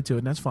he added to it,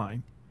 and that's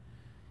fine.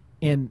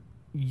 And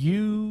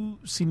you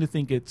seem to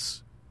think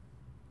it's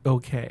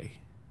okay.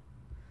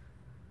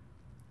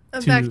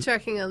 I'm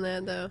backtracking on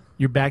that, though.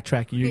 You're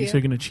backtracking.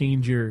 You're going to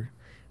change your...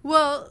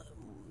 Well,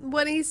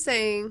 what he's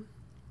saying,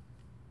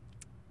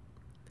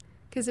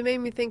 because it made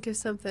me think of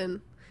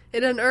something.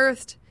 It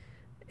unearthed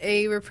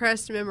a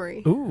repressed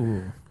memory.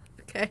 Ooh.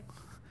 Okay.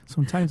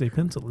 Sometimes a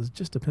pencil is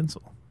just a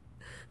pencil.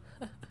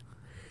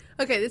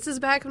 Okay, this is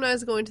back when I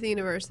was going to the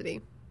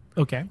university.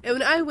 Okay. And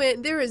when I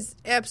went, there was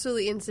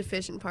absolutely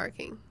insufficient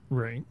parking.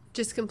 Right.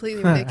 Just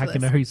completely ridiculous. I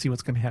can already see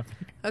what's going to happen.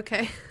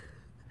 Okay.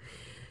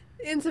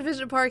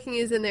 Insufficient parking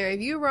is in there.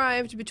 If you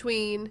arrived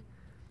between,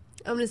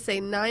 I'm going to say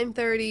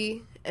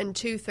 9:30 and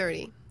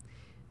 2:30,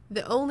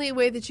 the only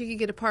way that you could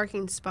get a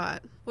parking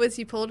spot was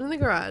you pulled in the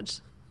garage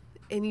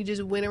and you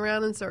just went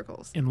around in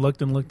circles. And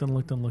looked and looked and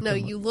looked and looked. No,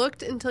 you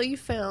looked until you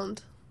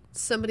found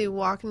somebody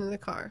walking in the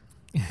car.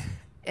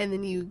 And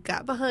then you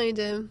got behind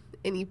him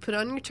and you put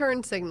on your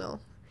turn signal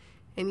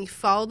and you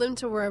followed them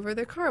to wherever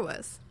their car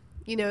was.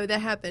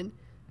 That happened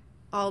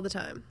all the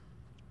time.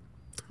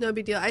 No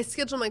big deal. I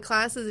scheduled my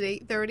classes at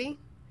 8:30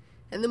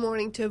 in the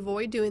morning to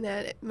avoid doing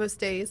that most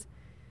days.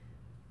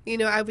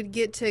 I would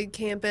get to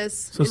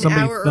campus an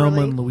hour Thelma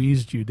early. and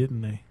Louised you,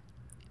 didn't they?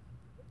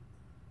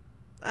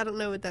 I don't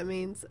know what that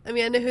means. I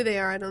mean, I know who they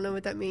are. I don't know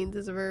what that means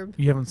as a verb.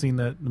 You haven't seen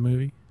the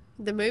movie?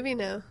 The movie,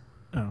 no.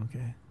 Oh,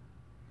 okay.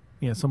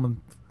 Yeah,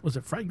 was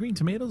it Fried Green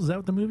Tomatoes? Is that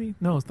what the movie?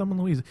 No, it's Thelma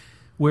and Louise.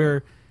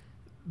 Where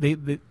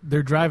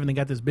they're driving, they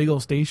got this big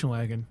old station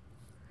wagon,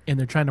 and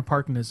they're trying to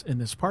park in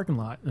this parking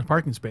lot, in a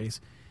parking space,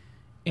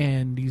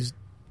 and these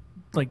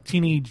like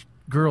teenage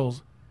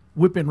girls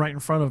whip in right in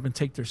front of them and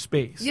take their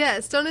space.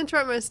 Yes, don't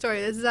interrupt my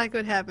story. That's exactly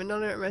what happened.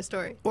 Don't interrupt my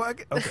story. Well,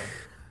 okay.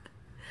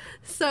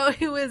 So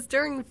it was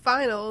during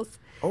finals.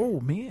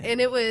 Oh, man.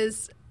 And it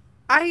was,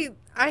 I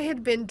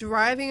had been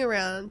driving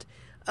around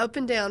up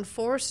and down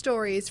 4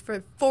 stories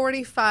for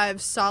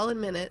 45 solid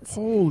minutes.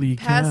 Holy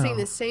cow. Passing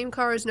the same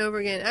cars and over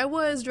again. I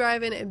was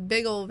driving a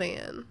big old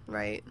van,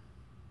 right?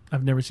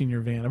 I've never seen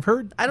your van. I've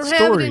heard I don't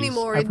stories. have it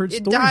anymore. I've heard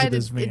it stories died, of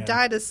this van. It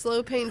died a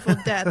slow, painful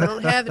death. I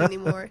don't have it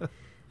anymore.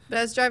 But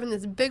I was driving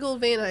this big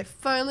old van, and I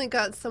finally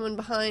got someone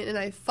behind, and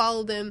I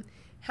followed them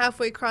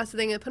halfway across the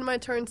thing. I put on my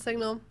turn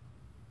signal,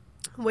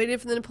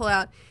 waited for them to pull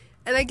out,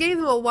 and I gave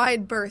them a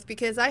wide berth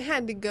because I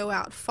had to go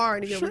out far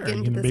to be able to get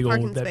into this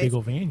parking space. That big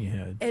old van you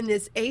had. And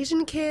this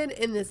Asian kid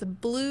in this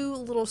blue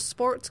little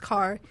sports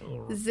car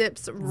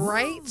zips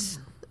right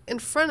in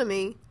front of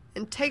me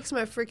and takes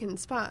my freaking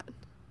spot.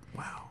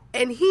 Wow.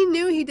 And he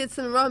knew he did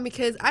something wrong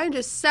because I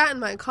just sat in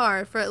my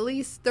car for at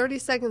least 30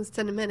 seconds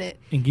to a minute.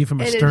 And gave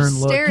him a stern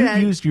look.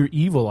 You used your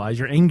evil eyes,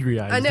 your angry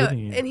eyes, I know, didn't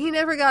you? and he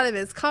never got out of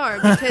his car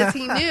because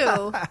he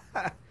knew.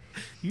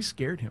 You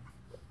scared him.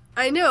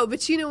 I know,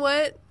 but you know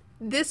what?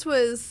 This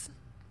was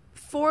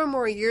 4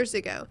 more years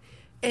ago,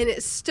 and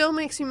it still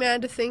makes me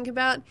mad to think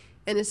about,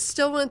 and it's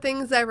still one of the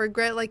things I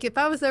regret. Like, if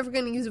I was ever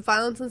going to use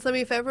violence on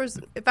somebody, if I was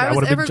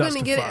ever going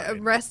to get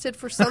arrested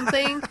for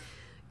something...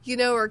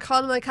 or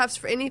calling my cops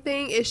for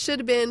anything, it should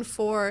have been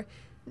for,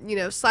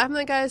 slapping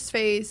that guy's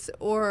face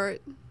or,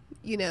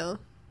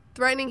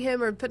 threatening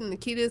him or putting the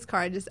key to his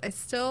car. It's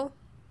still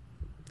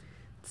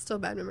a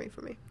bad memory for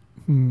me.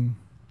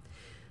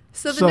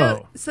 So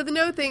the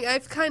no thing,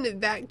 I've kind of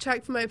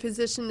backtracked from my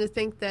position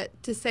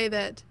to say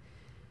that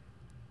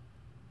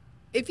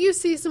if you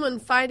see someone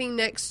fighting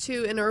next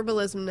to an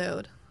herbalism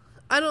node,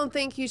 I don't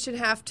think you should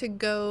have to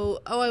go,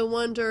 I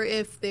wonder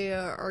if they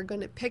are going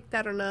to pick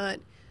that or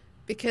not.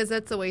 Because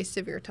that's a waste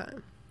of your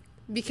time.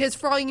 Because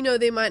for all you know,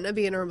 they might not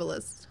be an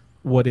herbalist.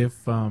 What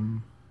if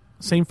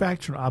same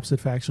faction or opposite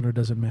faction, or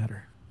does it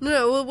matter?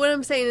 No, well, what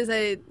I'm saying is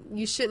that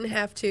you shouldn't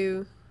have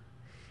to.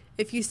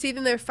 If you see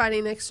them there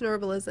fighting next to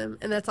herbalism,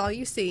 and that's all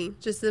you see,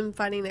 just them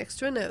fighting next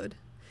to a node,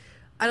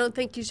 I don't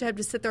think you should have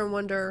to sit there and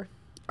wonder,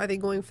 are they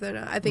going for that or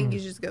not? I think you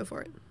should just go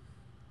for it.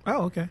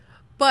 Oh, okay.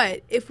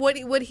 But if what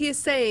he is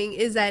saying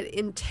is that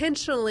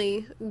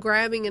intentionally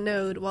grabbing a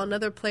node while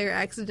another player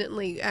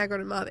accidentally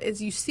aggroed a mob,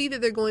 is you see that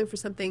they're going for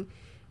something,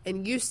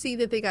 and you see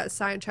that they got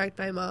sidetracked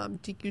by a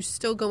mob, do you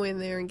still go in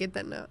there and get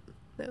that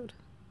node?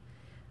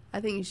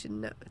 I think you should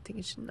not. I think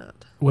you should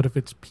not. What if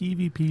it's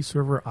PvP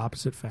server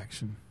opposite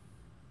faction?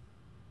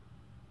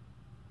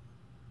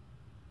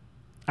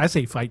 I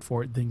say fight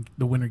for it, then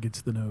the winner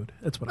gets the node.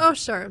 That's what. Oh,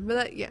 sure,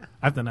 but yeah,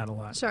 I've done that a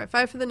lot. Sure,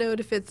 fight for the node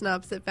if it's an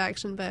opposite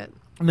faction, but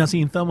now,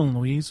 see, in Thelma and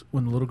Louise,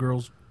 when the little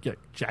girls get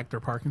jacked their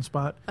parking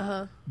spot,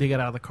 they got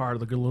out of the car.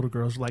 The little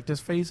girls were like,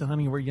 "Just face it,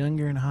 honey. We're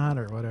younger and hot,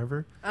 or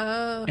whatever."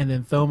 And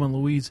then Thelma and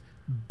Louise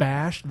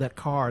bashed that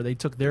car. They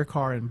took their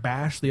car and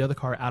bashed the other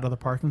car out of the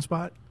parking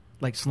spot,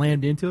 like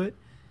slammed into it.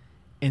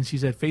 And she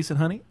said, "Face it,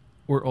 honey.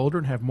 We're older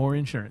and have more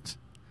insurance."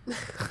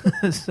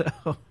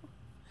 So,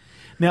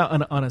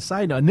 now on a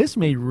side note, and this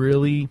may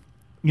really,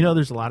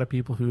 there's a lot of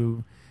people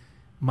who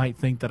might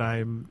think that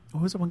I'm.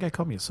 What was it? One guy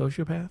called me a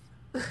sociopath.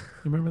 You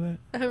remember that?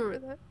 I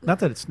remember that. Not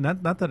that it's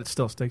not that it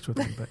still sticks with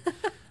me,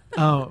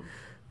 but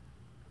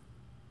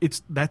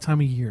it's that time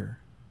of year,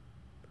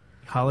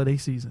 holiday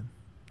season.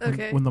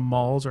 Okay. When the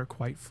malls are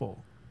quite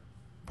full,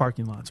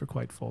 parking lots are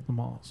quite full. The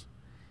malls,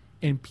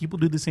 and people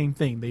do the same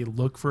thing. They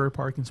look for a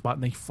parking spot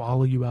and they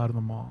follow you out of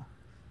the mall.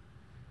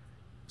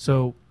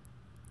 So,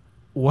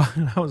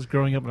 when I was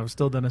growing up, and I've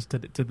still done this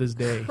to this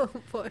day. Oh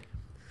boy.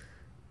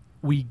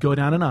 We go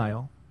down an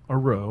aisle, a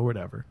row, or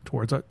whatever,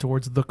 towards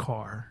the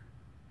car.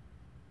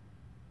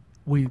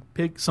 We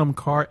pick some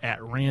car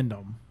at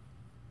random,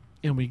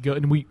 and we go.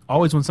 And we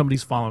always, when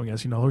somebody's following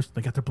us,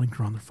 they got their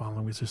blinker on, they're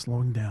following us, they're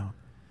slowing down.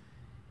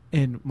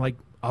 And like,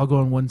 I'll go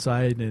on one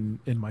side, and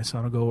my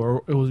son will go,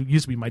 or it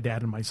used to be my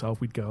dad and myself.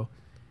 We'd go.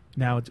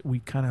 Now we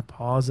kind of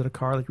pause at a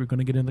car, like we're going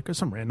to get in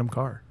some random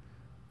car,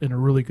 in a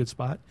really good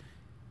spot,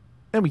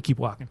 and we keep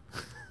walking,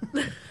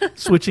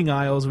 switching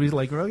aisles. We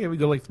we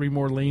go like 3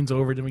 more lanes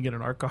over, then we get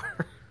in our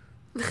car.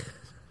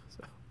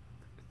 So,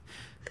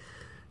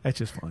 that's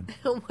just fun.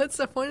 What's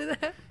the point of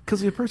that? Because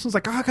the person's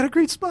like, "Oh, I got a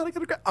great spot. I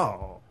got a great."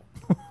 Oh,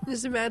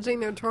 just imagining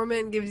their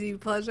torment gives you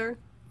pleasure.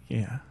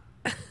 Yeah.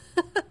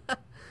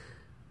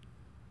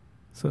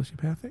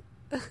 Sociopathic?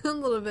 A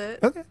little bit.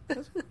 Okay.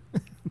 All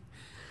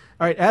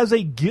right. As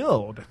a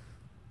guild,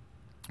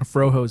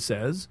 Froho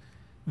says,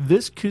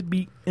 this could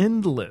be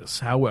endless.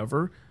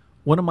 However,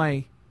 one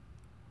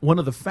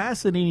of the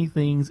fascinating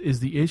things is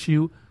the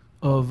issue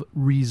of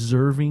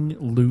reserving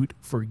loot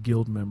for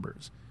guild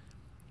members.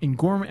 And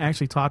Gorm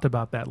actually talked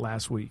about that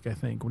last week, I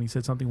think, when he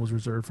said something was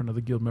reserved for another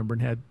guild member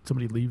and had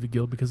somebody leave the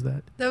guild because of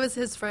that. That was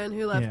his friend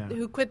who left,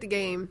 who quit the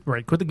game.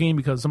 Right, quit the game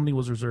because somebody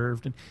was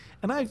reserved.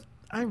 And I've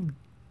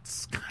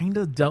kind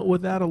of dealt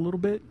with that a little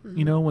bit,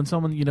 when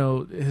someone,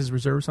 has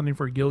reserved something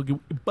for a guild.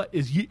 But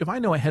if I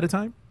know ahead of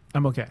time,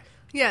 I'm okay.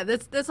 Yeah,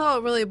 that's all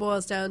it really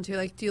boils down to.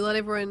 Like, do you let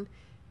everyone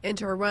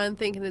enter a run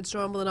thinking it's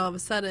normal, and all of a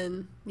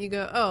sudden you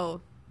go,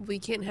 "Oh, we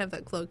can't have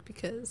that cloak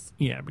because..."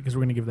 Yeah, because we're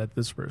going to give that to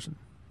this person.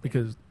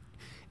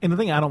 And the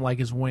thing I don't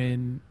like is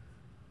when,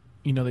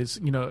 and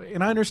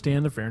I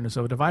understand the fairness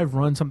of it. If I've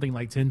run something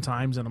like 10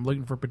 times and I'm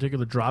looking for a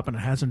particular drop and it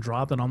hasn't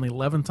dropped, and on the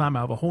 11th time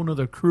I have a whole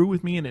nother crew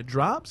with me and it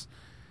drops,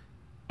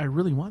 I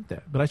really want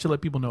that. But I should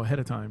let people know ahead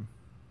of time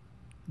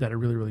that I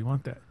really, really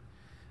want that.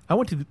 I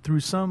went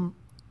through some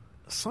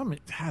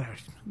had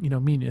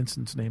mean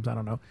instance names, I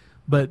don't know.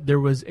 But there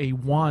was a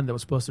wand that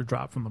was supposed to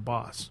drop from the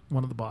boss,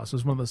 one of the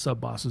bosses, one of the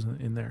sub-bosses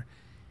in there.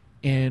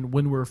 And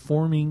when we're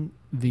forming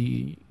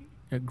the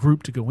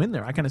group to go in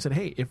there, I kind of said,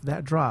 "Hey, if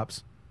that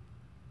drops,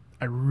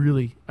 I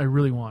really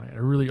want it.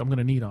 I'm going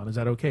to need on. Is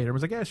that okay?" And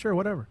everyone's like, "Yeah, sure,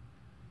 whatever."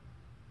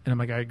 And I'm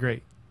like, "All right,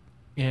 great."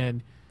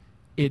 And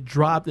it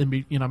dropped, and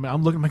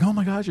I'm looking, I'm like, "Oh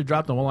my gosh, it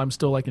dropped!" And while I'm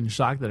still like in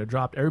shock that it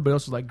dropped, everybody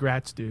else was like,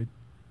 "Grats, dude."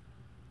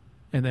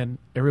 And then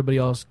everybody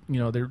else,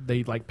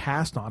 they like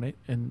passed on it,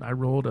 and I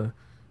rolled a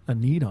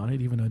need on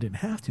it, even though I didn't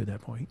have to at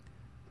that point.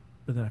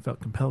 But then I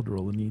felt compelled to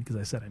roll a need because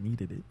I said I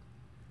needed it,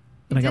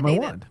 and I got my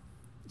wand.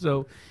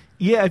 So,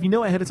 yeah, if you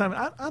know ahead of time,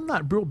 I'm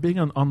not real big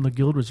on the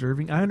guild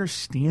reserving. I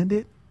understand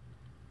it,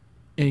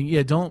 and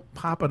yeah, don't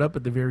pop it up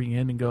at the very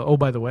end and go, "Oh,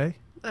 by the way."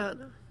 No.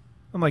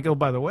 I'm like, "Oh,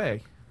 by the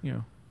way,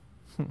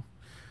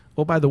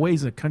 oh, by the way,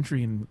 is a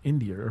country in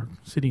India or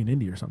city in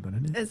India or something,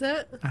 isn't it?" Is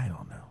it? I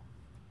don't know.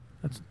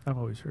 I've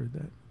always heard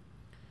that.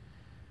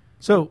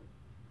 So,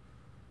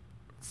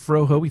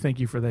 Froho, we thank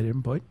you for that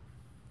input.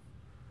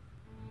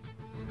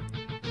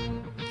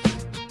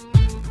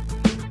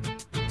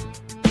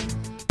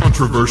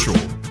 Controversial,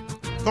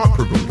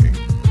 thought-provoking,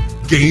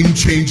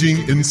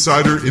 game-changing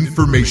insider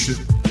information.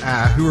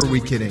 Who are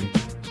we kidding?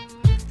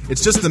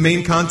 It's just the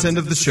main content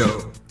of the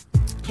show.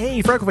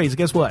 Hey, Freckleface,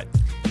 guess what?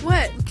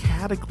 What?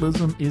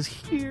 Cataclysm is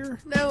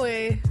here. No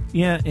way.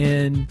 Yeah,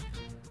 and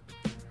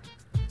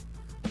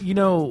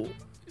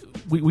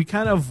we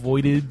kind of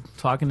avoided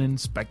talking and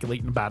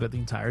speculating about it the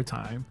entire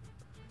time.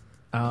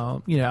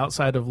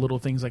 Outside of little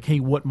things like, hey,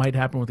 what might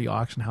happen with the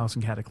auction house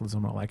and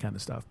Cataclysm and all that kind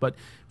of stuff. But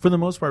for the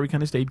most part, we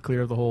kind of stayed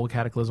clear of the whole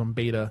Cataclysm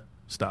beta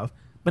stuff.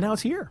 But now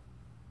it's here.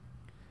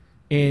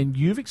 And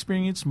you've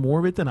experienced more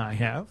of it than I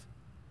have.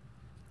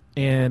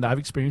 And I've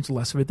experienced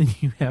less of it than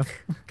you have,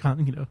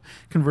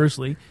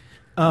 conversely.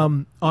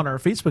 On our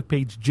Facebook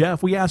page,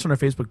 Jeff, we asked on our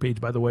Facebook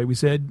page, by the way, we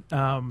said,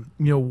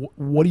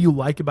 what do you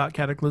like about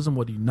Cataclysm?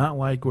 What do you not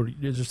like? Or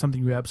is there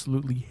something you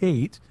absolutely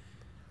hate?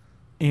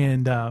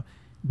 And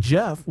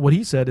Jeff, what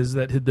he said is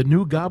that the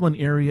new Goblin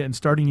area and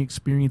starting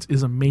experience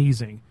is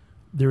amazing.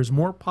 There's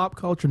more pop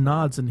culture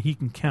nods than he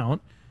can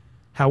count.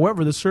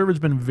 However, the server's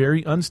been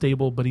very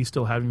unstable, but he's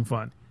still having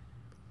fun.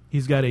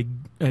 He's got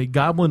a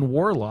goblin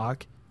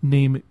warlock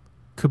named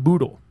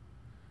Caboodle.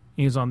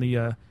 He's on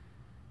the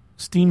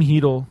Steam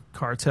Heedle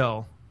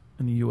cartel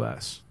in the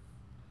U.S.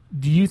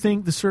 Do you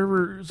think the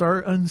servers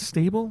are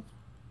unstable?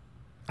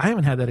 I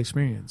haven't had that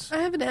experience. I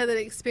haven't had that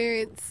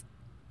experience.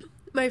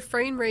 My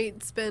frame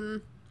rate's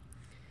been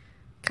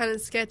kind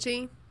of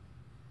sketchy.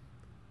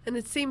 And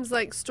it seems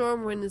like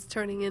Stormwind is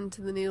turning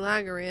into the new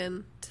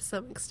Lagaran to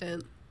some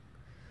extent.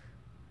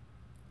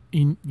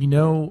 You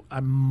know,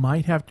 I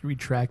might have to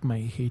retract my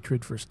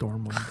hatred for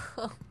Stormwind.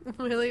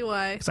 Really?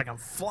 Why? It's like I can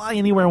fly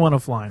anywhere I want to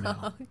fly now.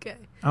 Oh, okay.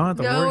 I don't have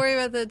to Don't worry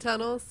about the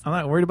tunnels. I'm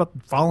not worried about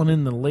falling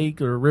in the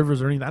lake or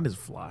rivers or anything. I just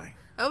fly.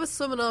 I was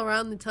swimming all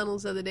around the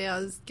tunnels the other day. I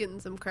was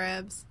getting some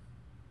crabs.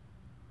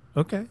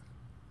 Okay.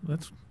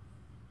 That's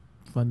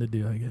fun to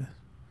do, I guess.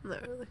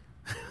 Not really.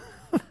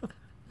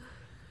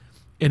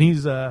 And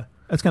he's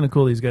that's kind of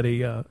cool. He's got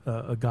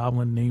a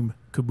goblin named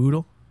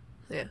Caboodle.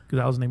 Yeah. Because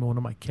I was naming one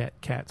of my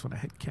cats when I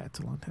had cats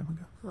a long time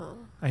ago. Oh.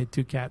 I had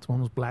 2 cats. One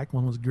was black,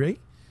 one was gray.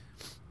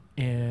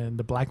 And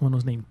the black one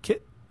was named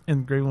Kit,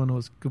 and the gray one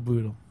was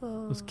Caboodle.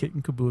 Oh. It was Kit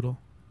and Caboodle.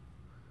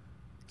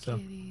 So,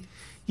 Kitties.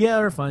 yeah,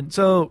 they're fun.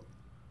 So,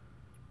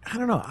 I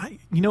don't know.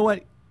 You know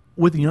what?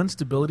 With the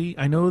instability,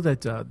 I know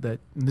that and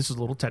this is a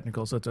little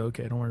technical, so it's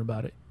okay. Don't worry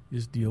about it.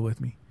 Just deal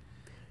with me.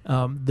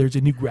 There's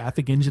a new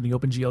graphic engine, the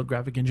OpenGL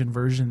graphic engine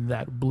version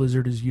that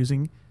Blizzard is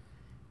using.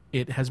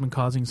 It has been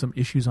causing some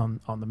issues on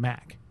the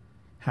Mac.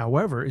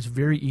 However, it's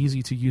very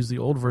easy to use the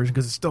old version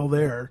because it's still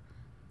there.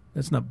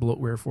 That's not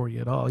bloatware for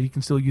you at all. You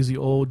can still use the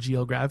old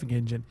GL graphic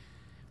engine.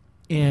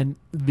 And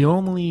the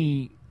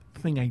only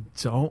thing I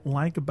don't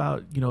like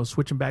about,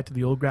 switching back to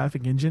the old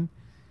graphic engine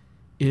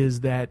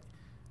is that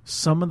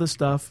some of the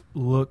stuff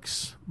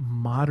looks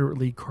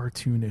moderately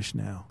cartoonish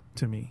now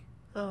to me.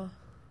 Oh.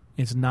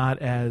 It's not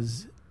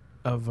as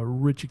of a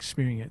rich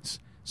experience.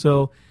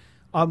 So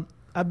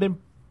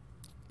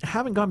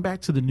haven't gone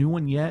back to the new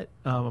one yet.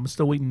 I'm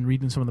still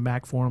reading some of the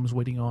Mac forums,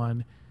 waiting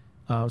on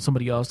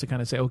somebody else to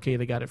kind of say, okay,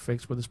 they got it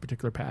fixed with this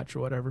particular patch or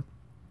whatever.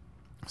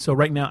 So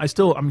right now, I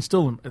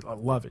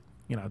love it.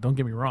 Don't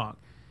get me wrong,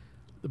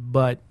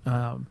 but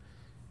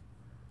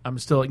I'm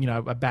still,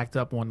 I backed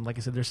up one. Like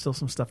I said, there's still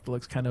some stuff that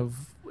looks kind of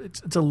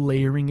it's a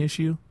layering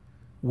issue,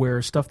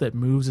 where stuff that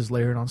moves is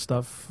layered on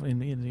stuff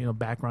in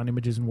background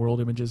images and world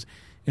images,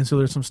 and so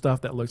there's some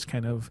stuff that looks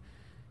kind of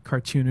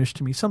cartoonish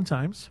to me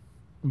sometimes,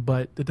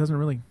 but it doesn't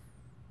really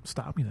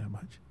stop me that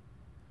much.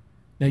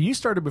 Now you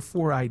started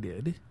before I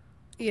did.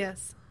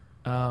 Yes.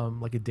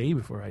 Like a day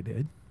before I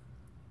did.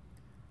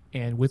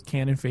 And with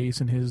Cannon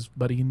Face and his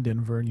buddy in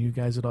Denver, and you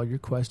guys did all your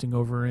questing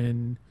over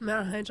in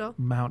Mount Hyjal.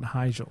 Mount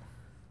Hyjal.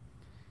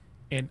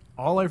 And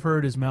all I've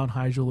heard is Mount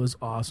Hyjal is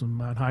awesome.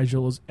 Mount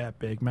Hyjal is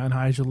epic. Mount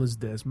Hyjal is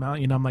this.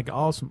 I'm like,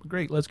 awesome,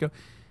 great, let's go.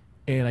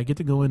 And I get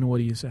to go in, and what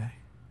do you say?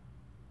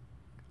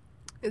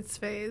 It's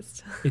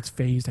phased. It's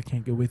phased. I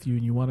can't go with you,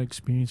 and you want to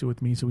experience it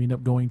with me, so we end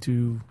up going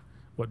to,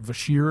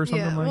 Vashir or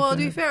something like that? Well, to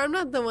be fair, I'm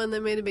not the one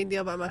that made a big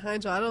deal about Mount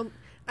Hyjal.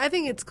 I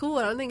think it's cool.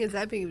 I don't think it's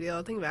that big of a deal.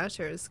 I think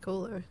Vashir is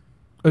cooler.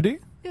 Oh, do you?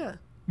 Yeah.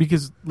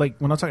 Because, when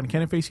I was talking to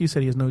Cannon Face, he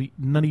said he has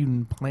not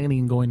even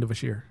planning on going to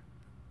Vashir.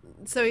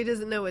 So he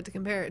doesn't know what to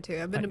compare it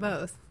to. I've been to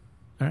both.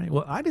 All right.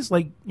 Well, I just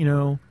I'm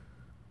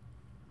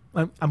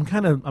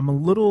a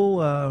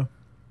little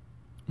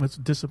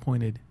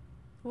disappointed.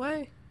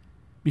 Why?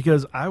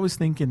 Because I was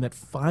thinking that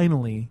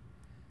finally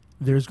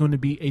there's going to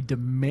be a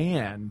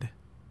demand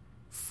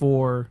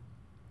for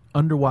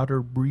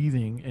underwater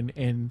breathing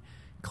and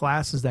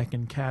classes that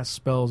can cast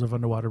spells of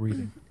underwater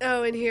breathing.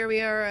 Oh, and here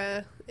we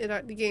are.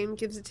 The game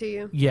gives it to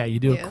you. Yeah,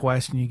 you do a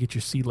quest and you get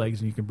your sea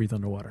legs and you can breathe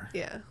underwater.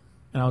 Yeah.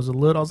 And I was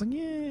like,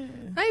 yeah.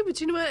 Hey,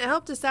 but you know what? It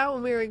helped us out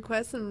when we were in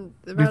questing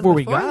before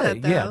we got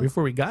it. Yeah,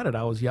 before we got it,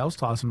 I was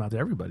tossing them out to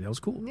everybody. That was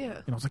cool.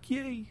 Yeah. And I was like,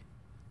 yay.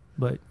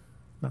 But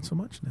not so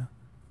much now.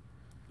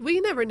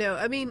 We never know.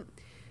 I mean,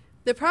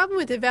 the problem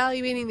with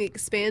evaluating the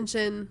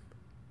expansion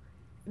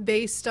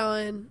based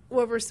on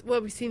what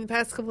we've seen the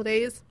past couple of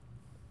days,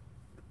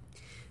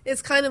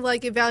 it's kind of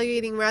like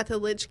evaluating Wrath of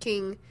the Lich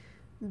King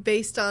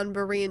based on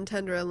Borean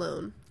Tundra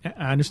alone.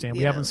 I understand.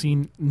 We haven't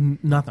seen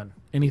nothing,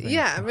 anything.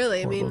 Yeah,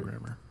 really. I mean,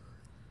 grammar.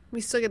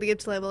 We still got to get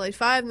to level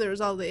 85, and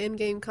there's all the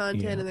in-game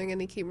content, Yeah. and they're going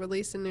to keep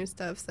releasing new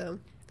stuff. So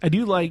I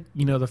do like,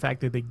 the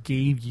fact that they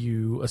gave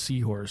you a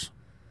seahorse.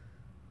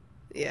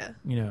 yeah,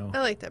 I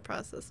like that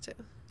process too.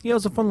 Yeah, it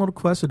was a fun little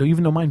quest to do,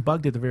 even though mine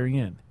bugged at the very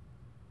end.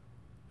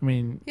 I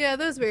mean, Yeah,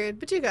 that was weird,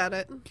 but you got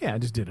it. yeah, I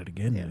just did it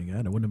again and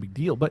again. It wasn't a big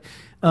deal. But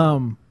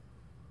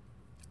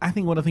I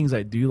think one of the things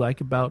I do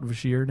like about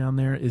Vashir down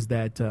there is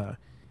that,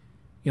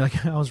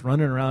 like I was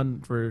running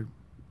around for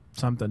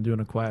something, doing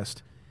a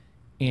quest,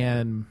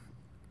 and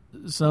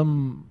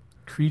some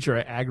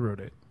creature aggroed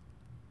it.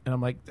 And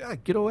I'm like,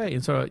 get away.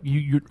 And so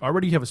you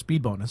already have a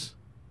speed bonus.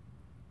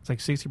 It's like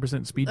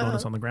 60% speed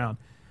bonus on the ground.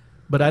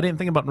 But I didn't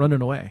think about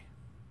running away.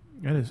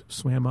 I just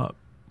swam up.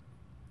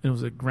 It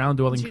was a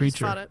ground-dwelling Did you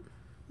creature. just fought it?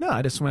 No,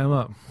 I just swam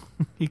up.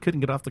 He couldn't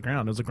get off the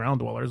ground. It was a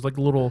ground dweller. It was like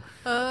a little,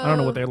 I don't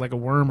know what they're like, a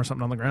worm or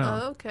something on the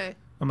ground. Oh, okay.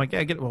 I'm like,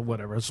 yeah, well,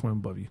 whatever. I'll swim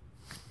above you.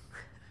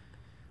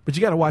 But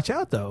you got to watch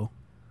out, though,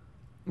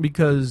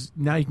 because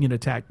now you can get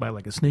attacked by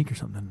like a snake or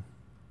something.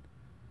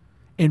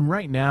 And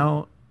right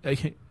now,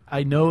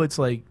 I know it's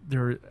like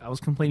I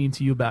was complaining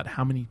to you about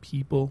how many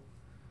people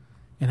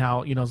and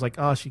how, it's like,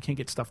 oh, she can't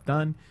get stuff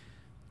done.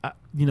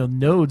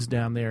 Nodes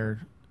down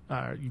there,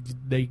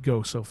 they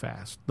go so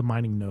fast, the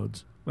mining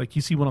nodes. Like,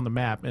 you see one on the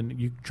map, and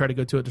you try to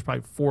go to it, there's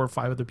probably 4 or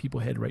 5 other people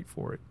head right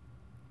for it.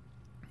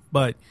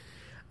 But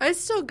I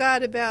still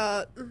got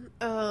about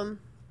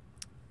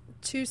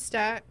 2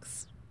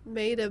 stacks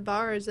made of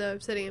bars, of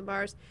obsidian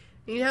bars.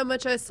 And you know how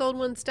much I sold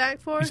one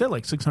stack for? You said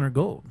like 600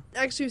 gold.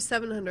 Actually,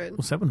 700.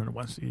 Well, 700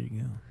 was, there you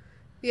go.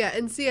 Yeah,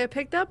 and see, I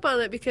picked up on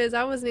it because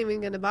I wasn't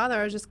even going to bother.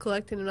 I was just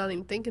collecting and not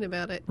even thinking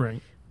about it.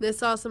 Right. And I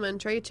saw someone in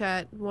trade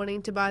chat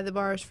wanting to buy the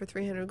bars for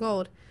 300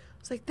 gold.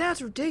 I was like,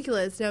 that's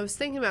ridiculous. And I was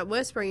thinking about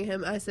whispering to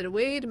him. I said,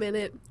 wait a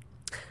minute.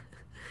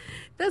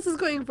 This is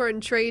going for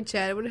in trade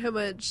chat. I wonder how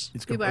much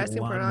people are asking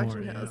for an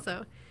auction house.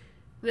 So,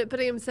 and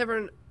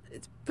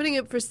putting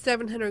it for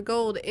 700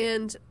 gold.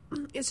 And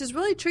it's just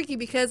really tricky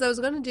because I was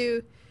going to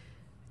do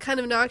kind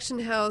of an auction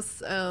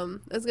house. I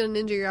was going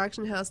to ninja your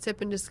auction house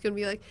tip and just going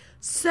to be like,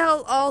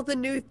 sell all the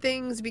new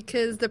things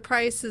because the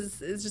price is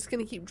just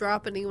going to keep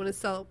dropping and you want to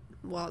sell it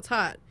while it's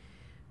hot.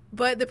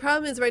 But the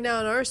problem is right now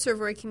on our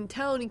server, I can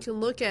tell and you can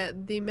look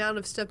at the amount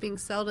of stuff being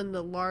sold and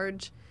the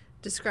large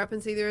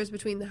discrepancy there is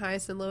between the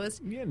highest and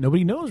lowest. Yeah,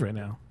 nobody knows right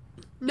now.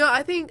 No,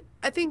 I think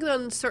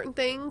on certain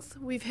things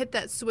we've hit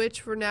that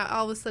switch where now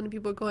all of a sudden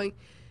people are going,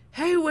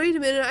 hey, wait a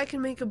minute, I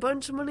can make a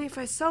bunch of money if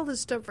I sell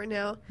this stuff right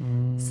now.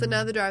 So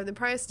now they're driving the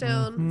price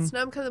down. Mm-hmm. So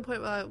now I'm kind of the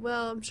point where,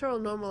 well, I'm sure I'll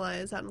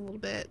normalize that in a little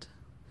bit.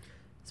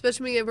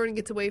 Especially when everyone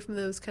gets away from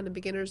those kind of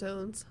beginner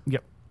zones.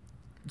 Yep.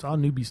 It's all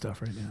newbie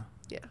stuff right now.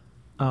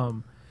 Yeah.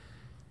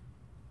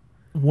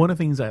 One of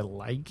the things I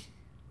like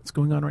that's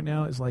going on right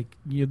now is like,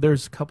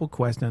 there's a couple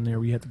quests down there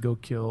where you have to go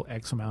kill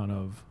X amount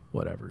of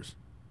whatevers.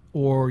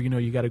 Or,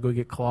 you got to go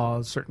get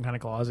claws, certain kind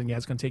of claws, and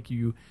it's going to take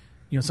you,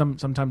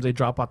 sometimes they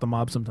drop out the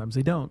mob, sometimes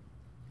they don't.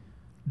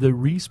 The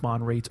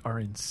respawn rates are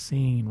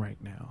insane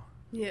right now.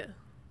 Yeah.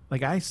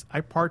 Like, I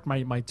parked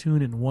my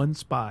tune in one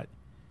spot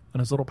on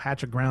this little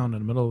patch of ground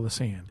in the middle of the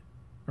sand,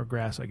 or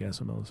grass, I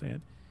guess, in the middle of the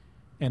sand,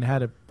 and had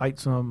to fight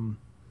some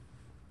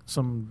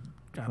I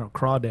don't know,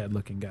 crawdad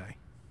looking guy.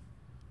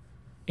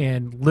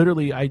 And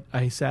literally,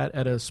 I sat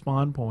at a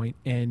spawn point,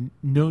 and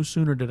no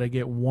sooner did I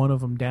get one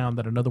of them down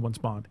than another one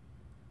spawned.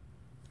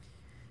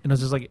 And I was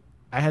just like,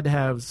 I had to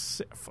have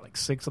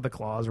 6 of the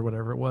claws or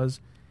whatever it was.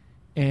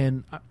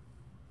 And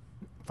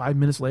 5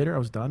 minutes later, I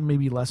was done,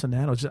 maybe less than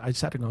that. I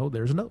just had to go, oh,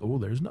 there's another. Oh,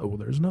 there's another. Oh,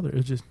 there's another. It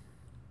was just...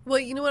 Well,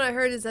 you know what I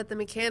heard is that the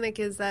mechanic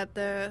is that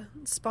the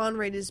spawn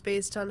rate is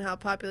based on how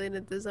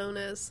populated the zone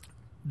is.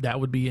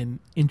 That would be an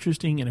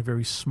interesting and a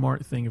very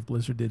smart thing if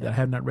Blizzard did that. I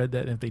have not read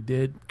that. And if they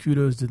did,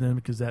 kudos to them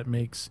because that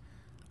makes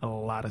a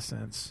lot of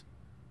sense.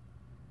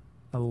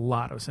 A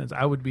lot of sense.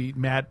 I would be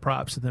mad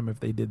props to them if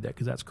they did that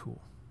because that's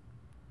cool.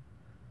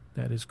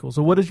 That is cool.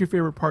 So what is your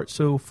favorite part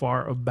so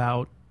far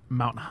about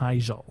Mount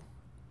Hyjal?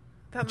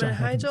 About Mount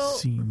Hyjal?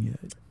 Seen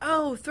yet.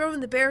 Oh, throwing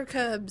the bear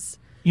cubs.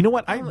 You know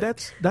what?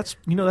 That's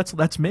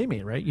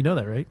Maymay, right? You know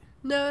that, right?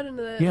 No, I don't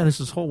know that. Yeah, there's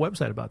this whole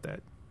website about that.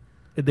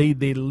 They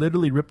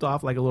literally ripped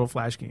off like a little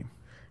Flash game.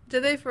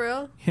 Did they for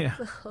real? Yeah.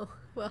 Oh,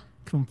 well.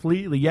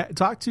 Completely. Yeah.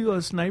 Talk to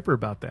a sniper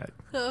about that.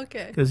 Oh,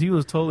 okay. Because he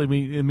was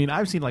totally. I mean,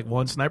 I've seen like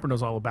one sniper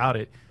knows all about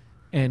it,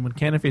 and when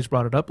Canonface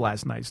brought it up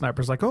last night,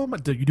 sniper's like, "Oh,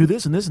 did you do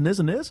this and this and this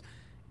and this?"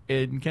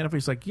 And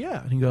Canonface's like,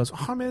 "Yeah," and he goes,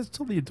 "Oh man, it's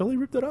totally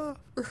ripped it off."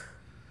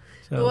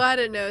 So. Well, I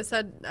didn't know.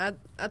 So I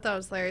thought it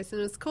was hilarious,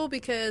 and it was cool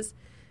because,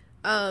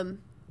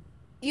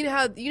 you know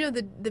how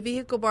the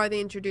vehicle bar they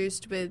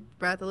introduced with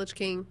Wrath of the Lich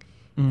King.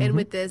 Mm-hmm. And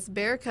with this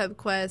bear cub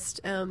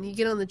quest, you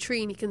get on the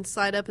tree and you can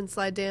slide up and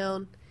slide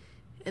down,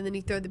 and then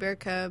you throw the bear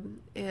cub.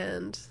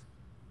 And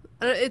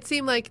it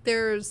seemed like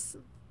there's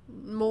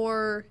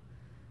more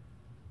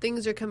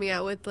things are coming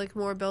out with, like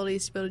more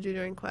abilities to be able to do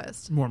during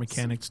quests. More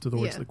mechanics to the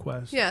words of the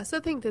quest. Yeah, so I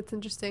think that's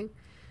interesting.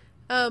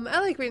 I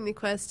like reading the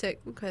quest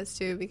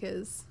too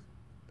because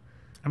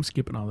I'm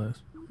skipping all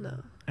this.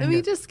 No, I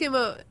mean just skim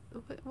out.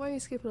 Why are you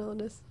skipping all of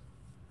this?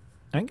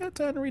 I ain't got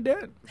time to read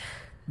that.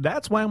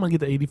 That's why I'm going to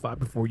get the 85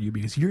 before you,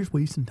 because you're just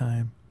wasting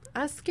time.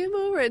 I skim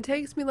over. It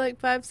takes me like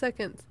 5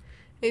 seconds.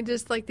 And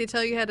just like they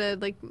tell you how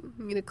to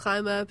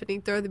climb up and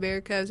you throw the bear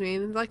cubs. I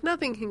mean, like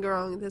nothing can go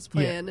wrong with this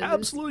plan. Yeah,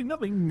 absolutely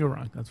nothing can go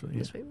wrong. That's what. Yeah.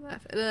 Just made me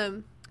laugh.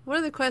 And one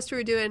of the quests we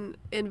were doing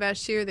in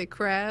Vashtir, the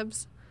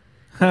crabs.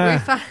 We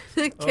found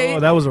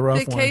that was a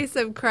rough one. The case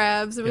of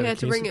crabs, and we had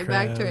to bring it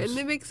back to her. And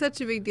they make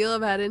such a big deal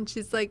about it. And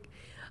she's like,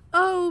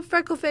 "Oh,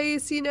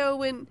 Freckleface,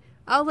 when."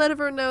 I'll let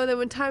her know that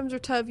when times are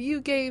tough,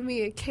 you gave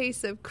me a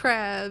case of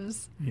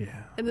crabs."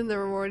 Yeah. And then the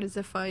reward is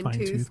a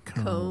fine-tooth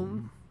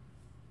comb.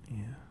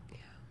 Yeah.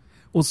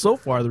 Well, so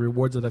far, the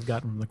rewards that I've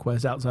gotten from the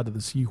quest outside of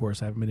the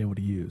seahorse I haven't been able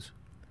to use.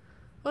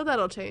 Well,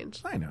 that'll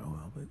change. I know.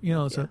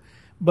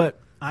 But,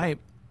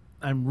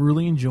 I'm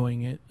really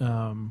enjoying it.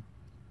 I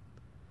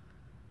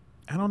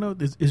don't know.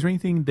 Is there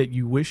anything that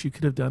you wish you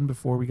could have done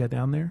before we got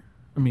down there?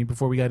 I mean,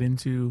 before we got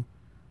into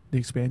the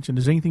expansion?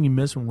 Is there anything you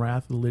missed from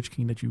Wrath of the Lich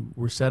King that you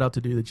were set out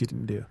to do that you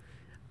didn't do?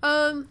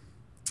 I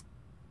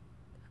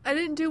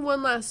didn't do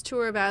one last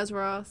tour of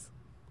Azeroth.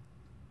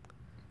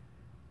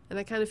 And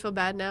I kind of feel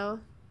bad now.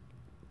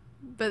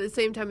 But at the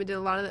same time, I did a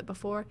lot of that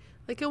before.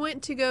 Like, I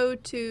went to go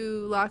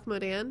to Loch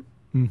Modan.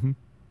 Mm-hmm.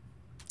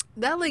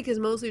 That lake is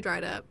mostly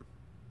dried up.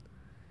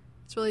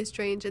 It's really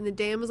strange. And the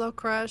dam is all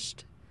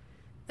crushed.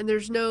 And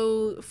there's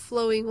no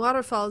flowing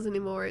waterfalls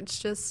anymore. It's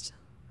just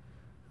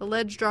a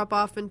ledge drop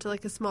off into,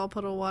 like, a small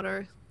puddle of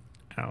water.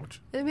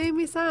 Ouch. It made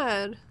me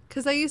sad.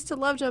 Because I used to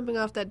love jumping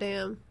off that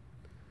dam.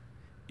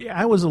 Yeah,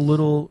 I was a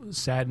little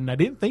saddened. I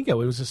didn't think it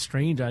was just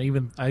strange. I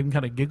even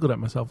kind of giggled at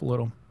myself a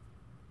little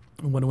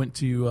when I went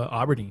to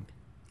Aberdeen.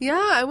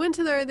 Yeah, I went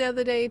to there the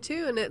other day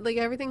too, and it, like,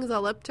 everything's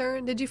all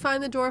upturned. Did you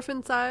find the dwarf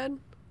inside?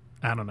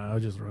 I don't know. I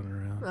was just running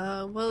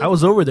around. Well, I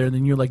was over there, and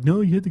then you're like, "No,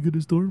 you had to go to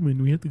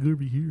Stormwind. We had to go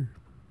over here."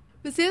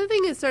 But the other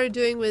thing I started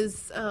doing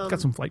was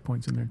got some flight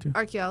points in there too.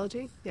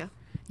 Archaeology. Yeah.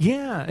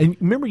 Yeah, and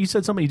remember you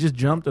said somebody just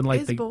jumped and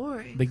like it's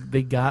boring.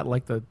 They got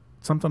like the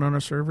something on our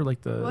server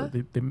like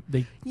the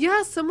they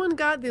yeah, someone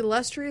got the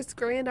illustrious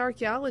grand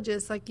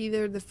archaeologist like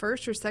either the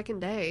first or second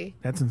day.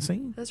 That's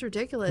insane. That's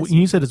ridiculous. Well,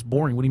 you said it's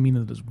boring. What do you mean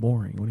that it's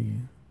boring? What do you?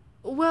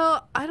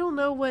 Well, I don't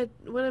know what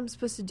I'm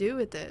supposed to do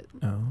with it.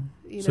 Oh,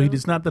 so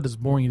it's not that it's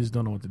boring. You just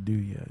don't know what to do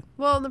yet.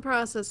 Well, in the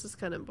process, it's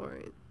kind of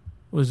boring.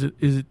 Does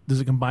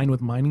it combine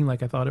with mining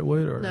like I thought it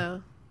would, or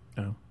no?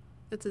 Oh,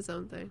 it's its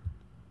own thing.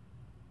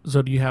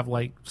 So do you have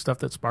like stuff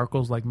that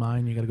sparkles like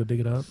mine? You got to go dig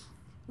it up.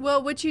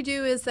 Well, what you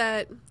do is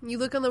that you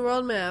look on the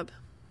world map,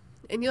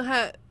 and you'll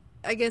have,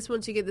 I guess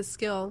once you get the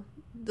skill,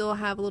 they'll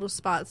have little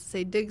spots that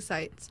say dig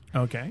sites.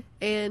 Okay.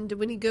 And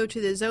when you go to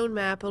the zone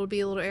map, it'll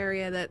be a little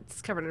area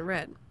that's covered in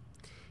red.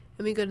 And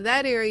when you go to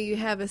that area, you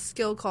have a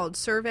skill called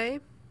survey.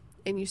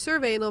 And you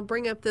survey, and it'll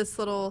bring up this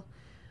little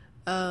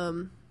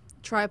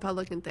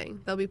tripod-looking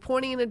thing. They'll be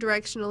pointing in a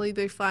direction, it'll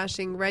either be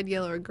flashing red,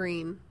 yellow, or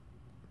green.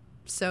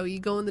 So you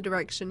go in the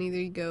direction, either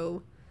you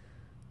go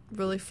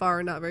really far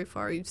or not very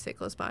far, or you stay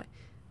close by.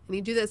 And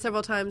you do that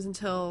several times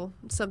until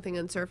something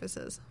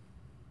unsurfaces.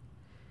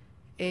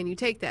 And you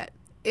take that.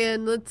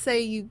 And let's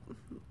say you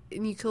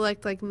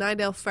collect like night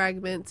elf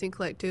fragments, and you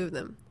collect 2 of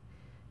them.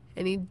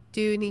 And you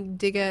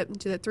dig up and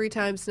do that 3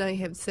 times, so now you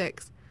have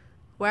 6.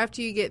 Well,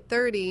 after you get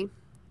 30,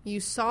 you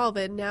solve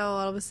it, now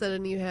all of a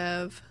sudden you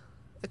have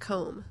a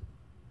comb.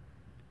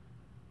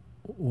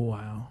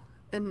 Wow.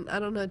 And I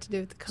don't know what to do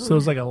with the comb. So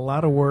it's like a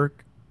lot of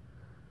work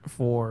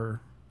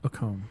for a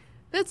comb.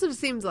 That's what it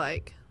seems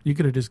like. You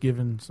could have just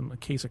given a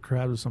case of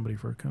crabs to somebody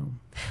for a comb.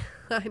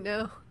 I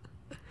know.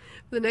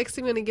 The next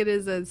thing I'm going to get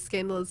is a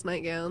scandalous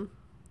nightgown.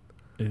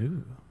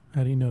 Ooh.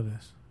 How do you know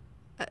this?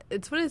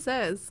 It's what it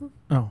says.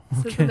 Oh,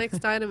 okay. It's the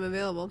next item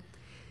available.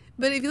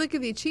 But if you look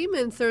at the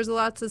achievements, there's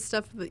lots of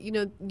stuff that,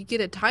 you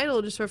get a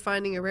title just for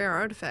finding a rare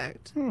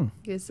artifact. You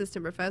get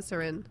assistant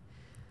professor in.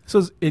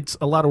 So it's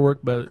a lot of work,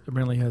 but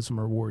apparently has some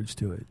rewards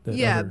to it.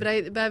 Yeah, but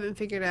I haven't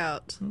figured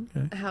out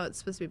okay. how it's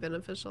supposed to be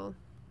beneficial.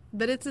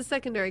 But it's a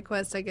secondary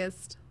quest, I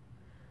guess.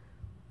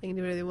 They can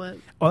do whatever they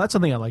want. Oh, that's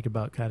something I like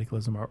about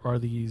Cataclysm. Are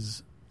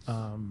these,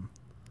 I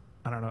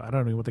don't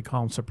know what they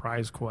call them,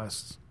 surprise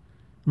quests.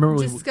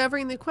 Remember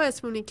discovering the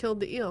quest when we killed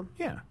the eel.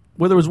 Yeah.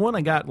 Well, there was one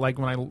I got like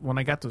when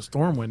I got to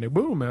Stormwind,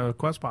 boom, a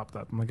quest popped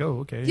up. I'm like, oh,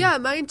 okay. Yeah,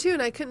 mine too,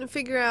 and I couldn't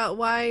figure out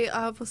why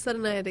all of a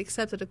sudden I had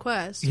accepted a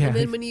quest. Yeah. And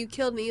then when you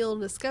killed an eel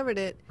and discovered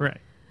it, right,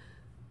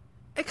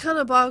 it kind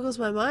of boggles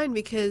my mind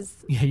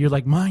because you're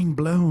like mind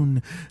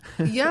blown.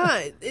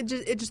 Yeah, it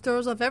just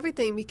throws off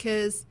everything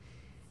because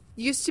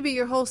used to be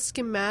your whole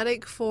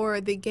schematic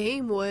for the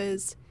game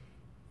was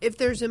if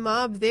there's a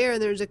mob there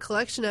and there's a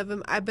collection of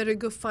them, I better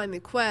go find the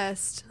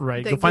quest.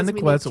 Right, go find the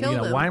quest.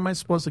 Why am I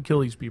supposed to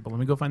kill these people?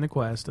 Let me go find the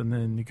quest, and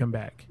then you come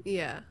back.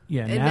 Yeah.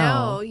 Yeah, and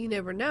now you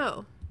never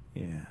know.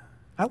 Yeah.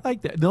 I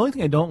like that. The only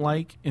thing I don't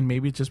like, and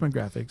maybe it's just my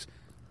graphics,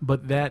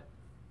 but that,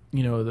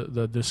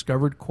 the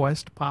discovered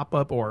quest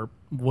pop-up or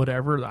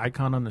whatever, the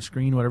icon on the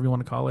screen, whatever you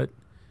want to call it,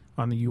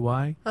 on the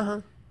UI.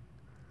 Uh-huh.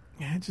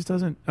 Yeah, it just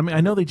doesn't... I mean,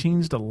 I know they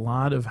changed a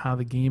lot of how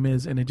the game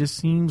is, and it just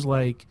seems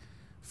like...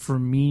 For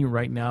me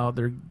right now,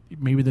 they're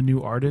maybe the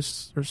new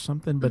artists or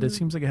something, but it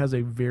seems like it has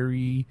a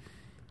very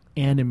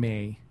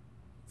anime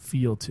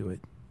feel to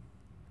it.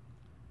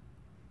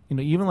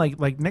 Even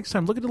like next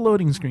time, look at the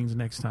loading screens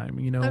next time.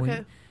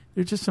 Okay.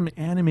 There's just some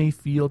anime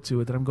feel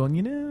to it that I'm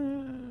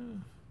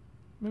going,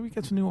 maybe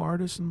get some new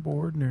artists on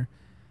board, and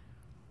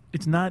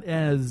it's not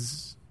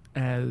as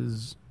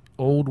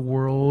old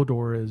world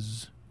or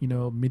as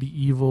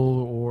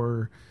medieval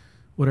or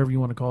whatever you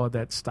want to call it,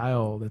 that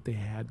style that they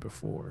had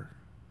before.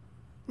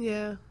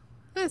 Yeah,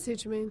 I see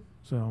what you mean.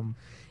 So,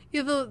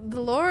 yeah, the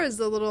lore is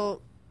a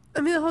little.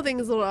 I mean, the whole thing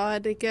is a little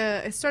odd. Like,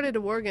 I started a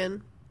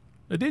Worgen.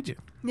 Oh, did you?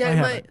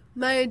 Yeah,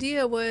 my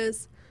idea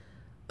was,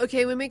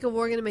 okay, we make a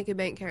Worgen and make a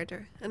bank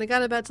character, and I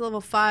got about to level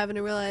 5, and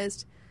I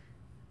realized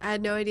I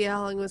had no idea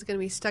how long I was going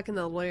to be stuck in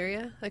the little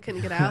area. I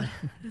couldn't get out,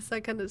 so I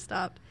kind of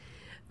stopped.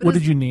 But what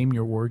did you name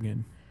your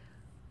Worgen?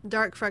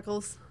 Dark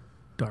Freckles.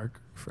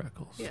 Dark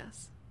Freckles.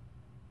 Yes.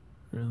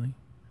 Really?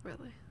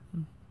 Really.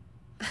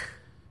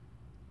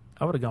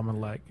 I would have gone with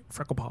like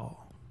Freckle Paw.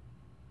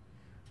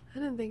 I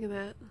didn't think of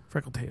that.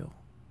 Freckle Tail.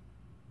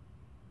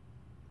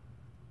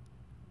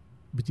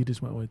 But you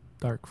just went with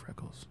Dark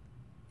Freckles.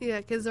 Yeah,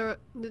 because they're...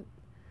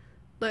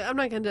 Like, I'm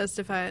not going to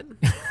justify it.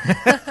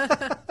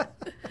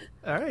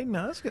 All right,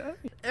 no, that's good.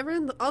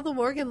 All the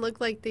Worgen look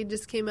like they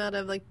just came out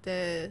of, like,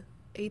 the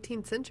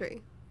 18th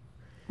century.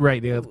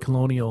 Right, they have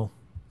colonial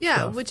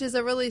stuff. Which is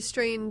a really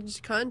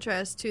strange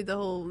contrast to the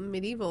whole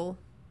medieval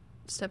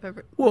stuff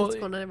that's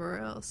going on everywhere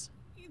else.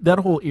 That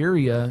whole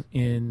area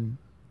in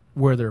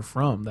where they're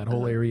from, that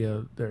whole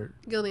area,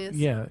 Gilneas.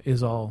 Yeah,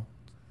 is all...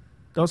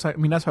 That's how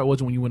it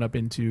was when you went up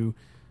into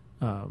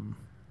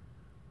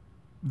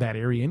that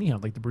area anyhow,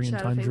 like the Brian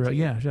Tundra.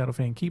 Yeah,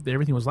 Shadowfang Keep.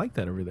 Everything was like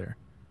that over there.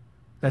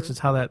 That's just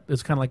how that...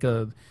 It's kind of like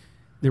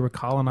they were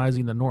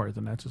colonizing the north,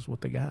 and that's just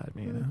what they got,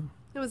 you know?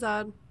 It was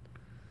odd.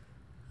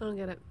 I don't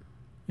get it.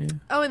 Yeah.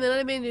 Oh, and then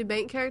I made a new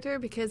bank character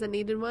because I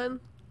needed one.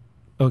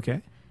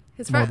 Okay.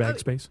 More bag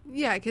space.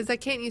 Yeah, because I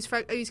can't use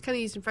I was kind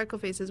of using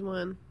Freckleface as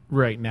one.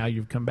 Right, now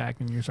you've come back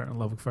and you're starting to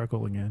love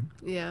Freckle again.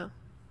 Yeah.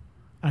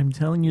 I'm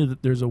telling you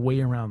that there's a way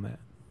around that.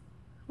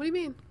 What do you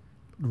mean?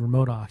 The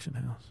remote auction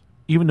house.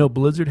 Even though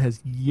Blizzard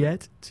has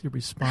yet to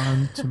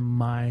respond to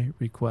my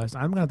request,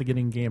 I'm going to have to get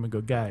in game and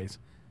go, guys,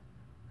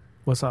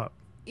 what's up?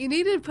 You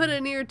need to put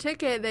in your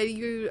ticket that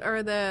you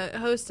are the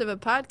host of a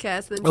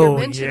podcast, and then you're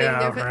mentioning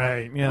their...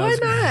 right. Yeah, why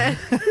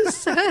not?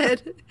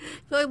 Instead,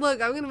 like,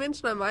 look, I'm going to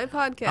mention on my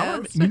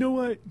podcast. You know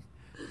what?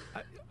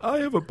 I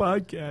have a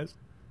podcast.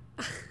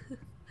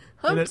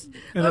 I'm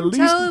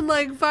telling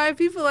like 5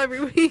 people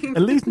every week.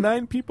 At least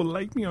 9 people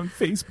like me on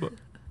Facebook.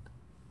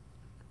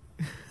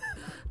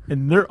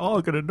 And they're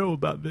all going to know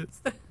about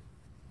this.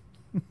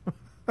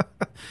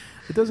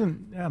 It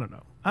doesn't, I don't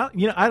know.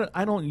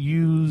 I don't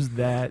use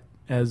that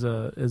as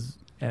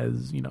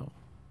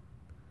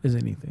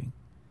anything.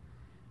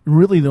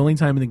 Really, the only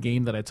time in the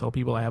game that I tell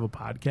people I have a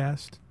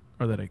podcast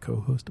or that I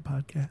co-host a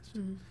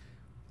podcast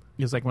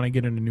is like when I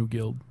get in a new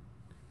guild.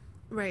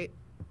 Right.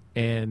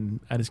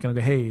 And I just kind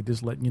of go, hey,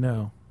 just letting you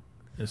know,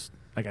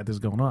 I got this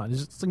going on.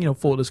 Just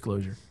full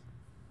disclosure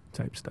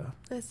type stuff.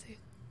 I see.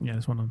 Yeah, I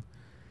just want to.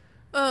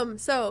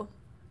 So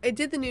I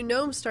did the new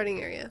gnome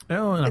starting area.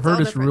 Oh, and I've heard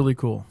it's really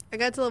cool. I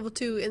got to level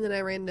 2 and then I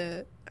ran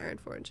to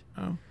Ironforge.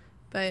 Oh.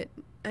 But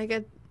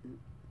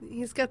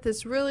he's got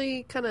this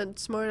really kind of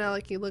smart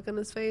alecky look on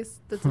his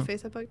face. That's the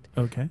face I picked.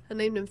 Okay. I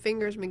named him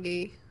Fingers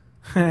McGee.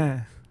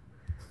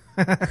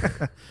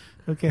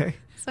 Okay.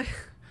 So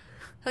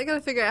I got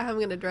to figure out how I'm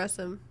going to dress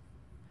him.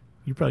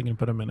 You're probably going to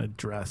put him in a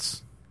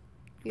dress.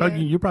 Yeah.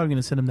 You're probably going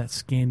to send him that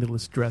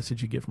scandalous dress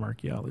that you get from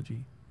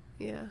archaeology.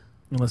 Yeah.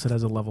 Unless it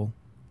has a level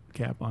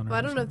cap on it. Well,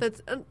 I don't know if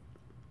that's...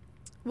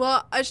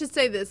 well, I should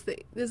say this.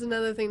 There's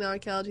another thing to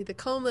archaeology. The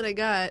comb that I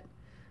got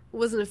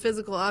wasn't a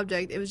physical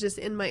object. It was just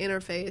in my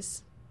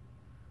interface.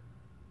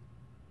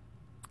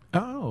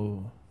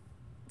 Oh.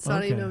 So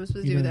I didn't know I was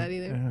supposed to do that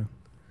either.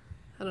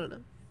 I don't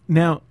know.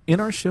 Now, in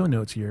our show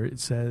notes here, it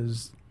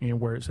says,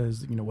 where it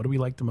says, what do we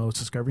like the most?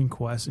 Discovering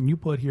quests. And you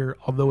put here,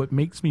 although it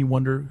makes me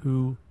wonder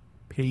who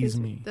pays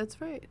me. That's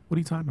right. What are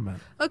you talking about?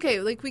 Okay,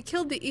 like we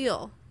killed the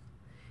eel.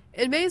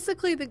 And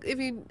basically,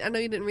 I know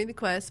you didn't read the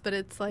quest, but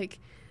it's like,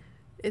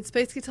 it's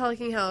basically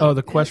talking how... Oh,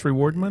 the quest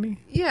reward money?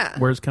 Yeah.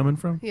 Where it's coming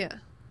from? Yeah.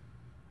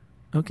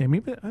 Okay,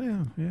 maybe, I don't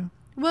know, yeah.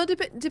 Well,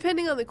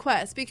 depending on the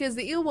quest, because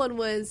the eel one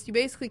was, you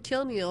basically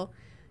kill an eel,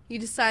 you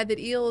decide that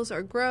eels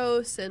are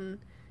gross, and,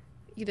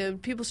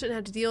 people shouldn't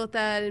have to deal with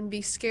that and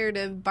be scared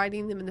of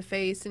biting them in the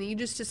face, and you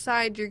just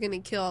decide you're going to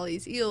kill all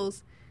these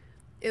eels.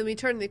 And when you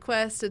turn the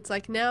quest, it's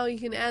like, now you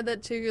can add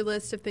that to your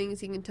list of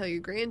things you can tell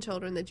your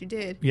grandchildren that you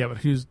did. Yeah, but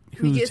who's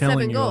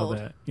telling you all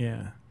that?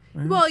 Yeah.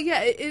 Well,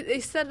 yeah,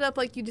 it set it up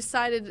like you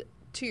decided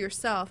to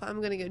yourself, I'm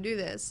going to go do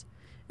this.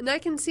 And I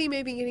can see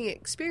maybe getting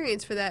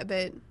experience for that,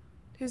 but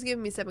who's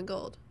giving me 7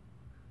 gold?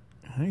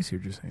 I see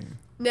what you're saying.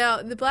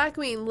 Now, the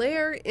Blackwing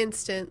Lair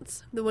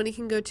instance, the one you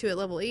can go to at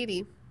level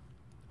 80,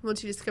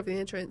 once you discover the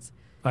entrance.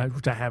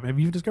 Which I haven't. Have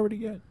you discovered it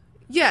yet?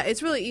 Yeah,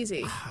 it's really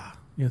easy.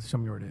 Yeah, tell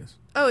me where it is.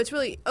 Oh, it's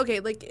really... Okay,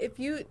 like, if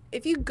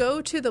you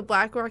go to the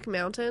Blackrock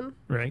Mountain...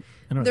 Right.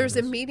 There's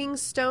a meeting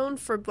stone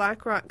for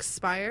Blackrock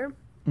Spire.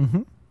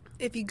 Mm-hmm.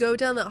 If you go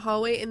down that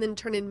hallway and then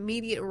turn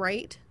immediate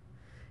right,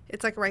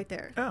 it's, like, right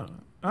there. Oh,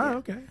 yeah.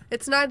 Okay.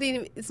 It's not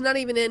even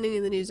in any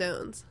of the new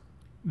zones.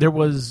 There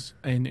was,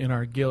 in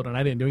our guild, and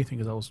I didn't do anything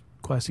because I was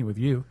questing with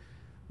you,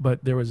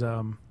 but there was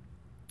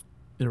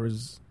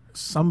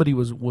somebody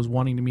was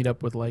wanting to meet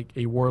up with, like,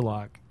 a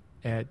warlock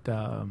at,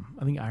 I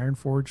think,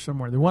 Ironforge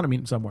somewhere. They wanted to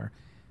meet somewhere.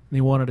 And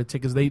they wanted to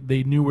take, because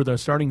they knew where their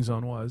starting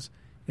zone was,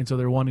 and so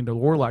they were wanting the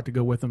warlock to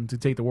go with them to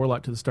take the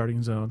warlock to the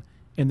starting zone,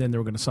 and then they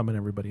were going to summon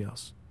everybody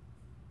else.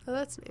 Oh,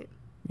 that's neat.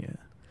 Yeah.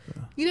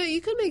 So.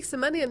 You could make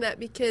some money on that,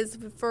 because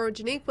for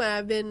Janiqua,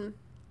 I've been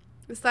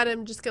decided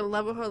I'm just going to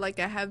level her like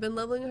I have been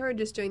leveling her,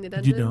 just doing the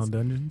dungeons. You know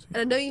dungeons? And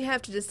I know you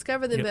have to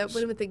discover them, but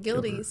when with the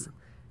guildies,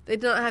 they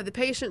don't have the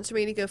patience for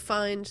me to go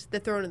find the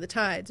Throne of the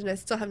Tides, and I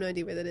still have no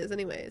idea where that is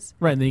anyways.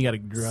 Right, and then you got to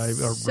drive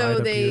or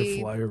ride up here,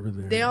 fly over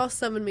there. They all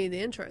summoned me to the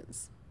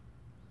entrance.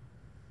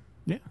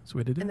 Yeah, that's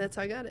what they did. And that's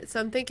how I got it. So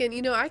I'm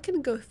thinking, I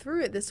can go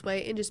through it this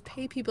way and just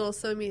pay people to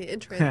summon me to the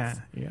entrance.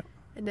 Yeah.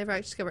 And never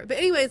actually discover it. But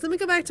anyways, let me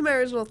go back to my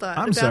original thought.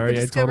 I'm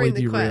sorry, I totally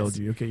derailed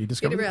you. Okay, you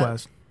discovered the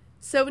quest.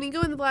 So when you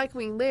go in the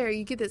Blackwing Lair,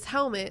 you get this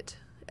helmet,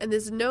 and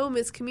this gnome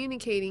is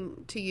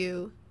communicating to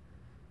you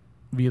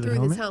via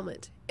through this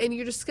helmet. And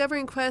your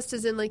discovering quest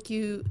is in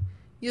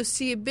you'll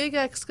see a big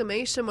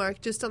exclamation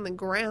mark just on the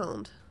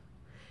ground.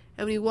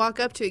 And when you walk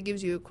up to it, it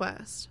gives you a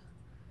quest.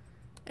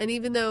 And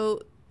even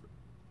though,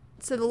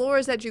 so the lore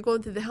is that you're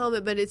going through the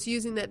helmet, but it's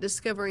using that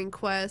discovering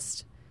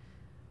quest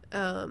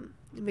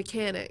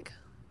mechanic.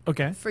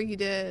 Okay. For you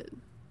to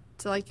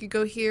you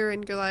go here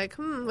and you're like,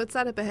 what's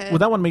that up ahead? Well,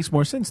 that one makes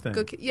more sense then.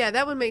 Yeah,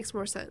 that one makes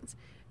more sense.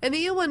 And the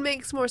eel one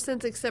makes more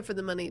sense except for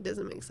the money. It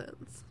doesn't make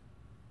sense.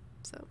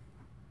 So.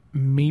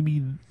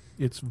 Maybe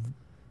it's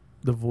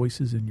the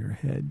voices in your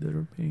head that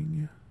are paying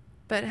you.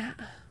 But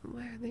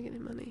where are they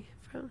getting money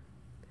from?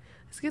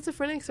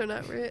 Schizophrenics are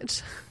not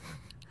rich.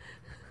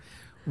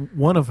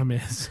 One of them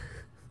is.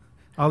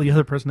 All the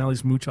other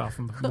personalities mooch off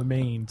from the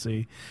main,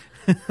 see.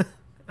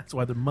 That's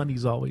why the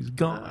money's always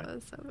gone. Oh,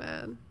 that's so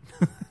bad.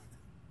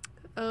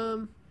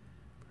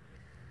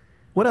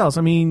 What else?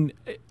 I mean,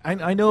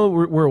 I know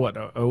we're what,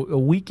 a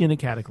week into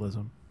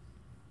Cataclysm.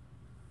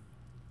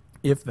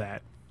 If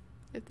that.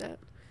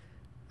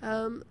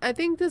 I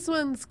think this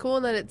one's cool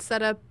in that it's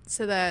set up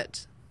so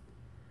that,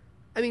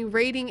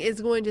 raiding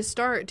is going to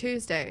start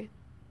Tuesday.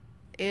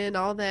 And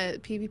all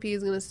that PvP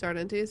is going to start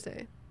on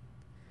Tuesday.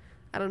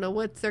 I don't know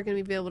what they're going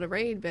to be able to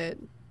raid, but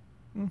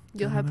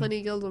you'll have plenty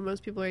of guilds where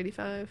most people are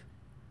 85.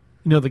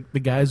 The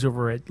guys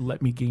over at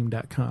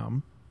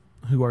LetMeGame.com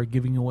who are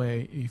giving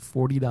away a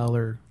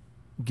 $40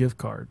 gift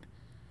card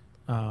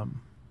on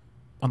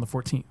the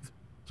 14th.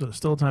 So there's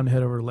still time to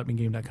head over to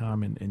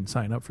LetMeGame.com and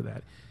sign up for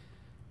that.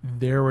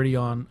 They're already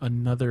on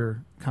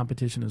another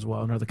competition as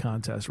well, another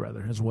contest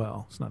rather as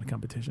well. It's not a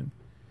competition.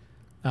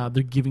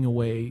 They're giving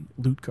away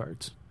loot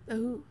cards.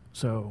 Oh.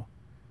 So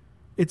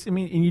it's, and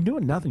you're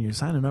doing nothing. You're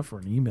signing up for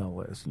an email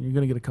list. And you're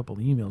going to get a couple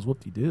of emails.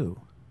 Whoop-de-doo.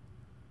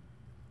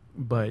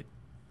 But,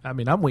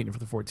 I'm waiting for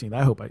the 14th.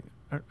 I hope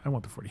I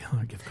want the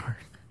 $40 gift card.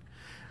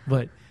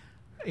 But,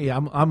 yeah,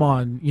 I'm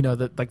on,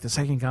 the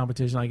second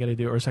competition I got to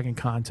do, or second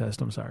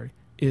contest, I'm sorry,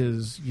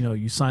 is,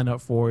 you sign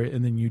up for it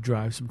and then you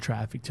drive some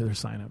traffic to their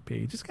sign-up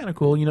page. It's kind of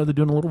cool. They're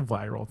doing a little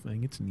viral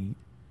thing. It's neat.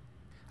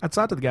 I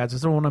talked to the guys.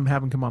 It's the one I'm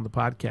having come on the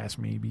podcast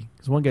maybe.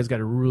 Because one guy's got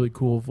a really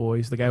cool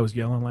voice. The guy was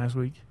yelling last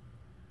week.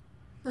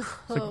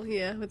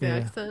 Yeah, with the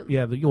accent.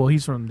 Yeah,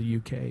 he's from the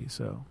UK,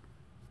 so.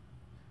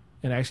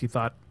 And I actually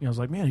thought, I was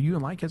like, man, are you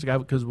in Leicester?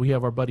 Because we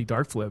have our buddy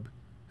Darkflip,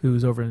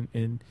 who's over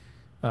in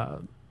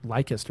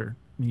Leicester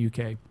in the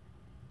UK.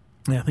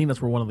 And I think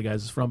that's where one of the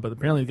guys is from. But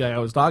apparently the guy I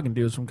was talking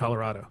to is from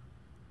Colorado.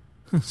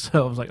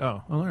 So I was like,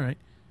 oh, well, all right.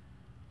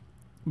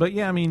 But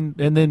yeah, and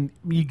then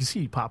you can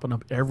see popping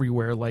up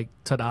everywhere, like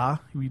Tada.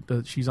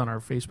 She's on our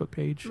Facebook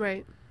page.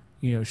 Right.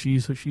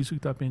 She's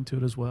hooked up into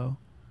it as well.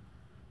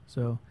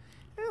 So,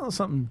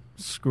 something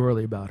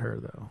squirrely about her,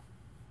 though.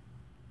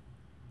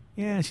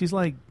 Yeah, she's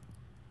like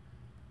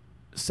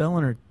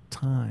selling her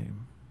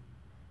time.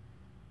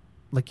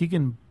 Like you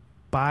can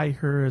buy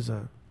her as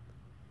a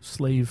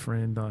slave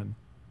friend on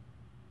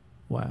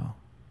WoW,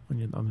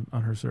 on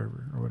her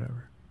server or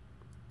whatever.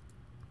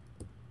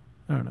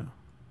 I don't know.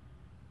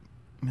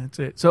 That's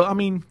it. So,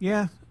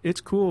 yeah, it's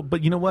cool.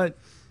 But you know what?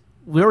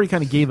 We already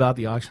kind of gave out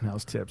the auction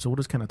house tip, so we'll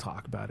just kind of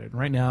talk about it.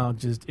 Right now,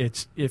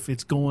 if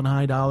it's going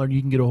high dollar and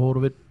you can get a hold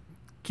of it,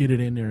 get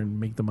it in there and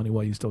make the money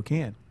while you still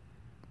can.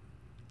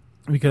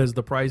 Because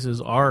the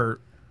prices are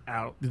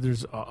out.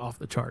 There's off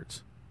the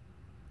charts.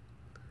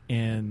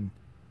 And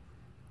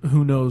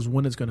who knows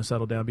when it's going to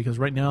settle down, because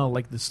right now,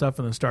 like the stuff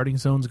in the starting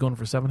zone is going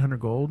for 700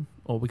 gold.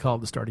 Well, we call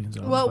it the starting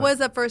zone. Well, it was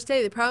that first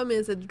day. The problem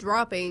is it's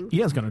dropping.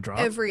 Yeah, it's going to drop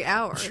every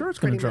hour. Sure, it's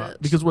going to drop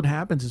because what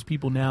happens is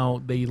people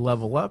now they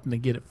level up and they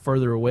get it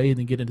further away and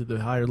they get into the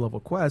higher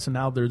level quests, and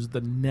now there's the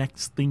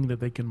next thing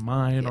that they can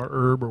mine or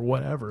herb or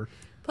whatever.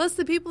 Plus,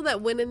 the people that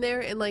went in there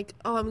and like,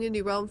 oh, I'm going to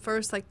do realm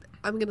first, like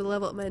I'm going to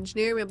level up my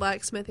engineering, my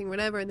blacksmithing,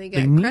 whatever, and they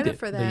get credit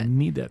for that. They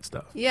need that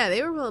stuff. Yeah,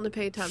 they were willing to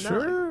pay top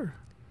dollar. Sure.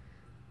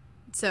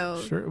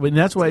 So sure, and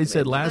that's why I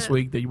said last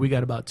week that we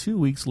got about 2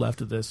 weeks left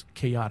of this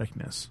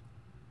chaoticness.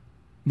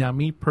 Now,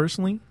 me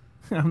personally,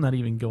 I'm not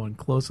even going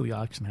close to the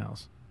auction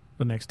house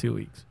the next 2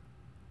 weeks.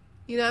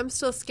 I'm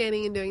still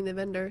scanning and doing the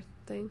vendor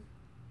thing.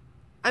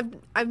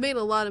 I've made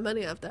a lot of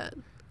money off that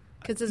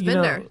because it's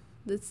vendor.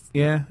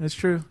 Yeah, that's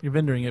true. You're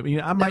vendoring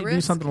it. I might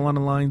do something along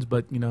the lines,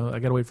 but I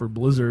got to wait for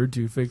Blizzard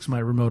to fix my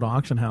remote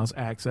auction house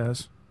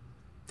access.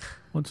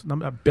 I'm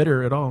not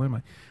bitter at all, am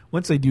I?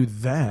 Once they do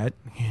that.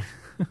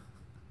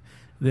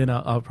 Then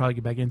I'll probably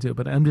get back into it.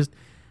 But I don't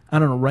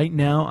know. Right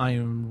now, I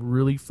am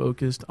really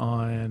focused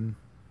on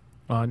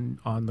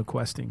the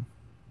questing.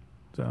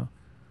 So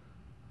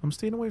I'm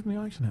staying away from the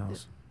auction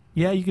house.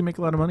 Yeah, you can make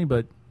a lot of money,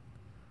 but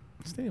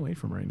I'm staying away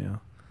from it right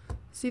now.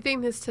 So you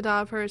think this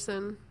Tada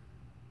person,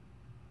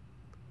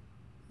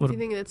 do you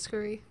think it's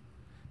screwy?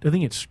 Do I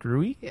think it's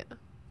screwy? Yeah.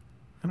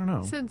 I don't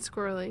know. I said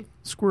squirrely.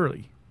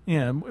 Squirrely.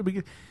 Yeah.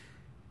 Because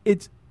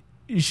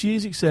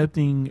she's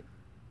accepting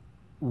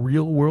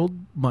real world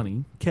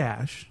money,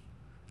 cash.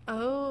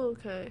 Oh,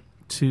 okay.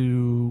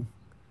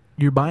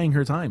 You're buying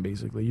her time,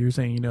 basically. You're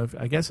saying,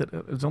 I guess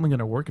it's only going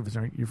to work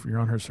if you're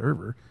on her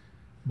server,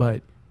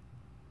 but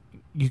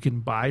you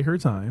can buy her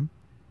time,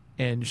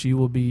 and she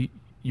will be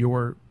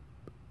your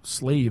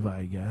slave,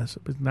 I guess.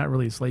 But not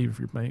really a slave if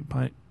you're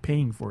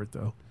paying for it,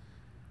 though.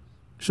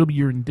 She'll be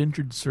your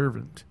indentured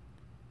servant.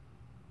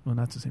 Well,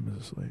 not the same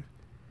as a slave.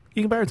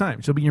 You can buy her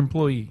time. She'll be your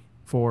employee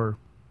for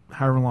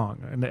however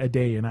long, a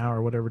day, an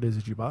hour, whatever it is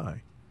that you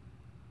buy.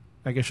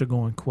 I guess she'll go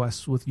on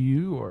quests with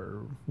you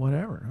or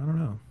whatever. I don't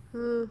know.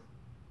 I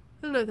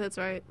don't know if that's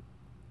right.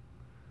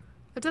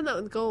 I've done that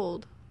with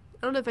gold.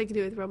 I don't know if I can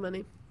do it with real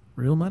money.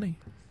 Real money?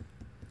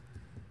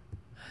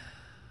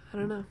 I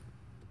don't know.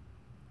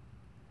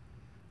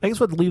 I guess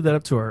we'll have to leave that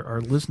up to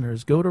our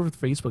listeners. Go over to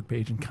the Facebook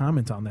page and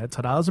comment on that.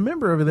 Tada's a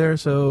member over there,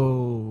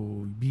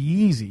 so be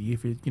easy.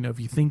 If if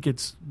you think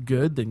it's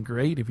good, then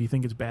great. If you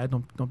think it's bad,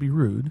 don't be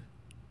rude.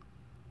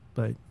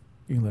 But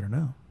you can let her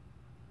know.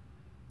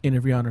 And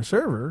if you're on her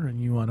server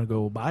and you want to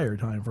go buy her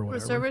time for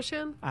whatever. What server is she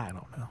on? I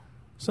don't know.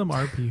 Some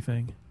RP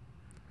thing.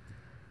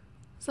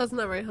 So that's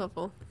not very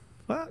helpful.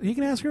 Well, you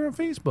can ask her on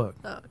Facebook.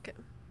 Oh, okay.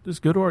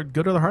 Just go to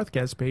the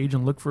Hearthcast page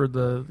and look for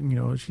the,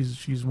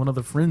 she's one of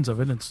the friends of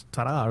it. It's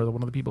Tada, or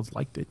one of the people that's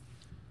liked it.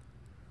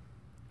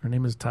 Her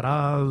name is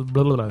Tada,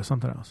 blah, blah, blah,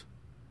 something else.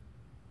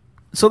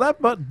 So that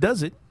about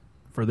does it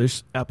for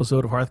this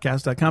episode of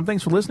Hearthcast.com.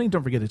 Thanks for listening.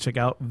 Don't forget to check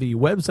out the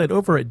website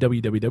over at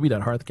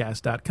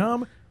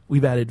www.hearthcast.com.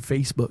 We've added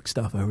Facebook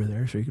stuff over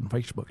there, so you can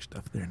Facebook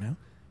stuff there now.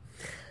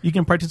 You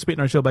can participate in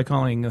our show by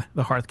calling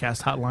the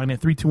Hearthcast hotline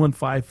at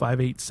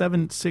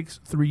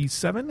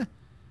 321-558-7637.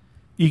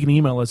 You can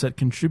email us at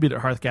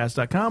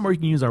contribute@hearthcast.com, or you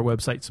can use our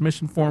website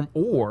submission form,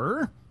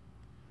 or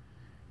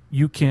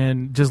you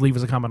can just leave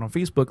us a comment on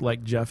Facebook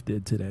like Jeff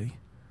did today.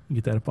 You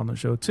get that up on the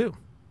show, too.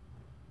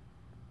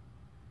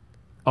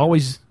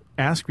 Always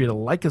ask you to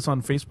like us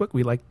on Facebook.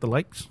 We like the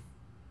likes.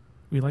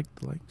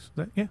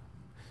 Yeah.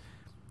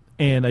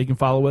 And you can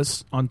follow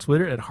us on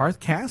Twitter at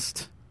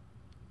Hearthcast.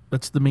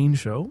 That's the main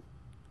show.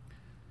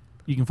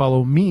 You can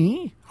follow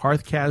me,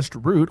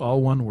 Hearthcast Root,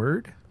 all one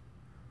word.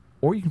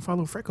 Or you can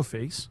follow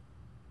Freckleface,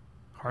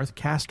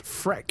 Hearthcast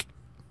Freck.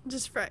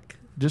 Just Freck.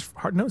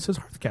 No, it says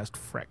Hearthcast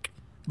Freck.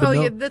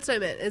 Yeah, that's what I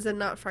meant. Is it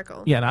not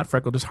Freckle? Yeah, not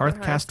Freckle, just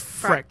Hearthcast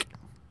Freck.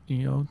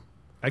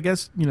 I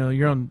guess,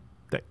 you're on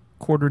that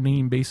quarter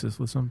name basis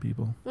with some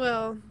people.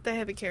 Well, they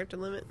have a character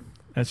limit.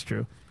 That's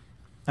true.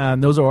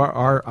 And those are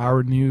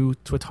our new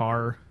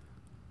Twitter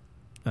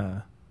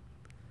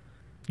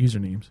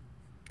usernames.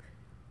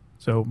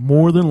 So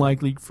more than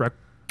likely, Freck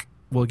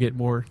will get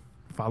more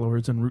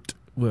followers than Root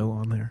will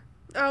on there.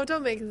 Oh,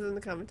 don't make us in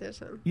the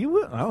competition. You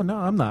will. Oh, no,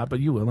 I'm not, but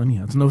you will.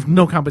 Anyhow, it's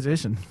no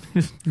competition.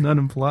 None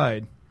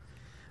implied.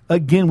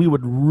 Again, we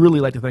would really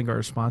like to thank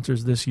our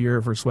sponsors this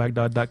year for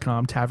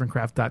swagdog.com,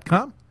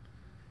 taverncraft.com.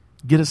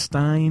 Get a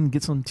Stein,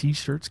 get some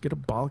T-shirts, get a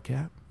ball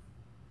cap.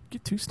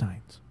 Get 2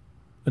 Steins.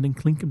 And then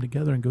clink them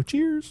together and go,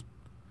 cheers.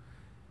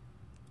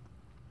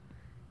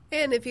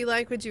 And if you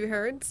like what you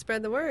heard,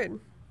 spread the word.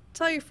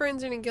 Tell your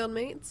friends and your guild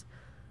mates.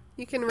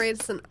 You can rate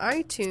us on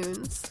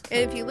iTunes.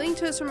 And if you link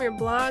to us from your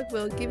blog,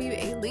 we'll give you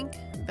a link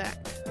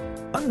back.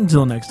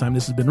 Until next time,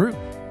 this has been Root.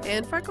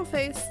 And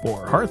Freckleface.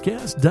 For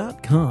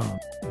Hearthcast.com.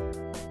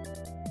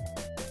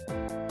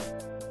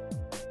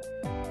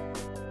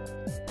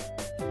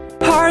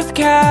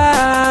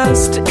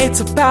 Hearthcast, it's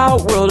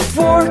about World of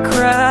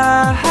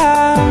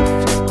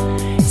Warcraft.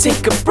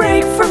 Take a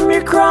break from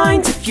your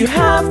grind if you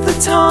have the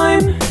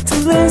time to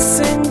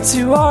listen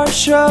to our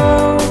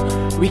show.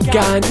 We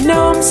got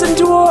gnomes and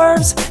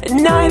dwarves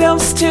and night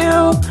elves too,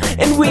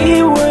 and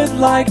we would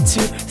like to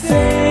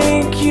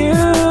thank you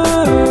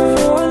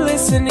for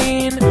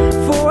listening.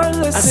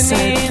 I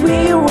said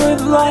we would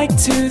like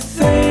to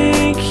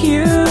thank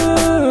you.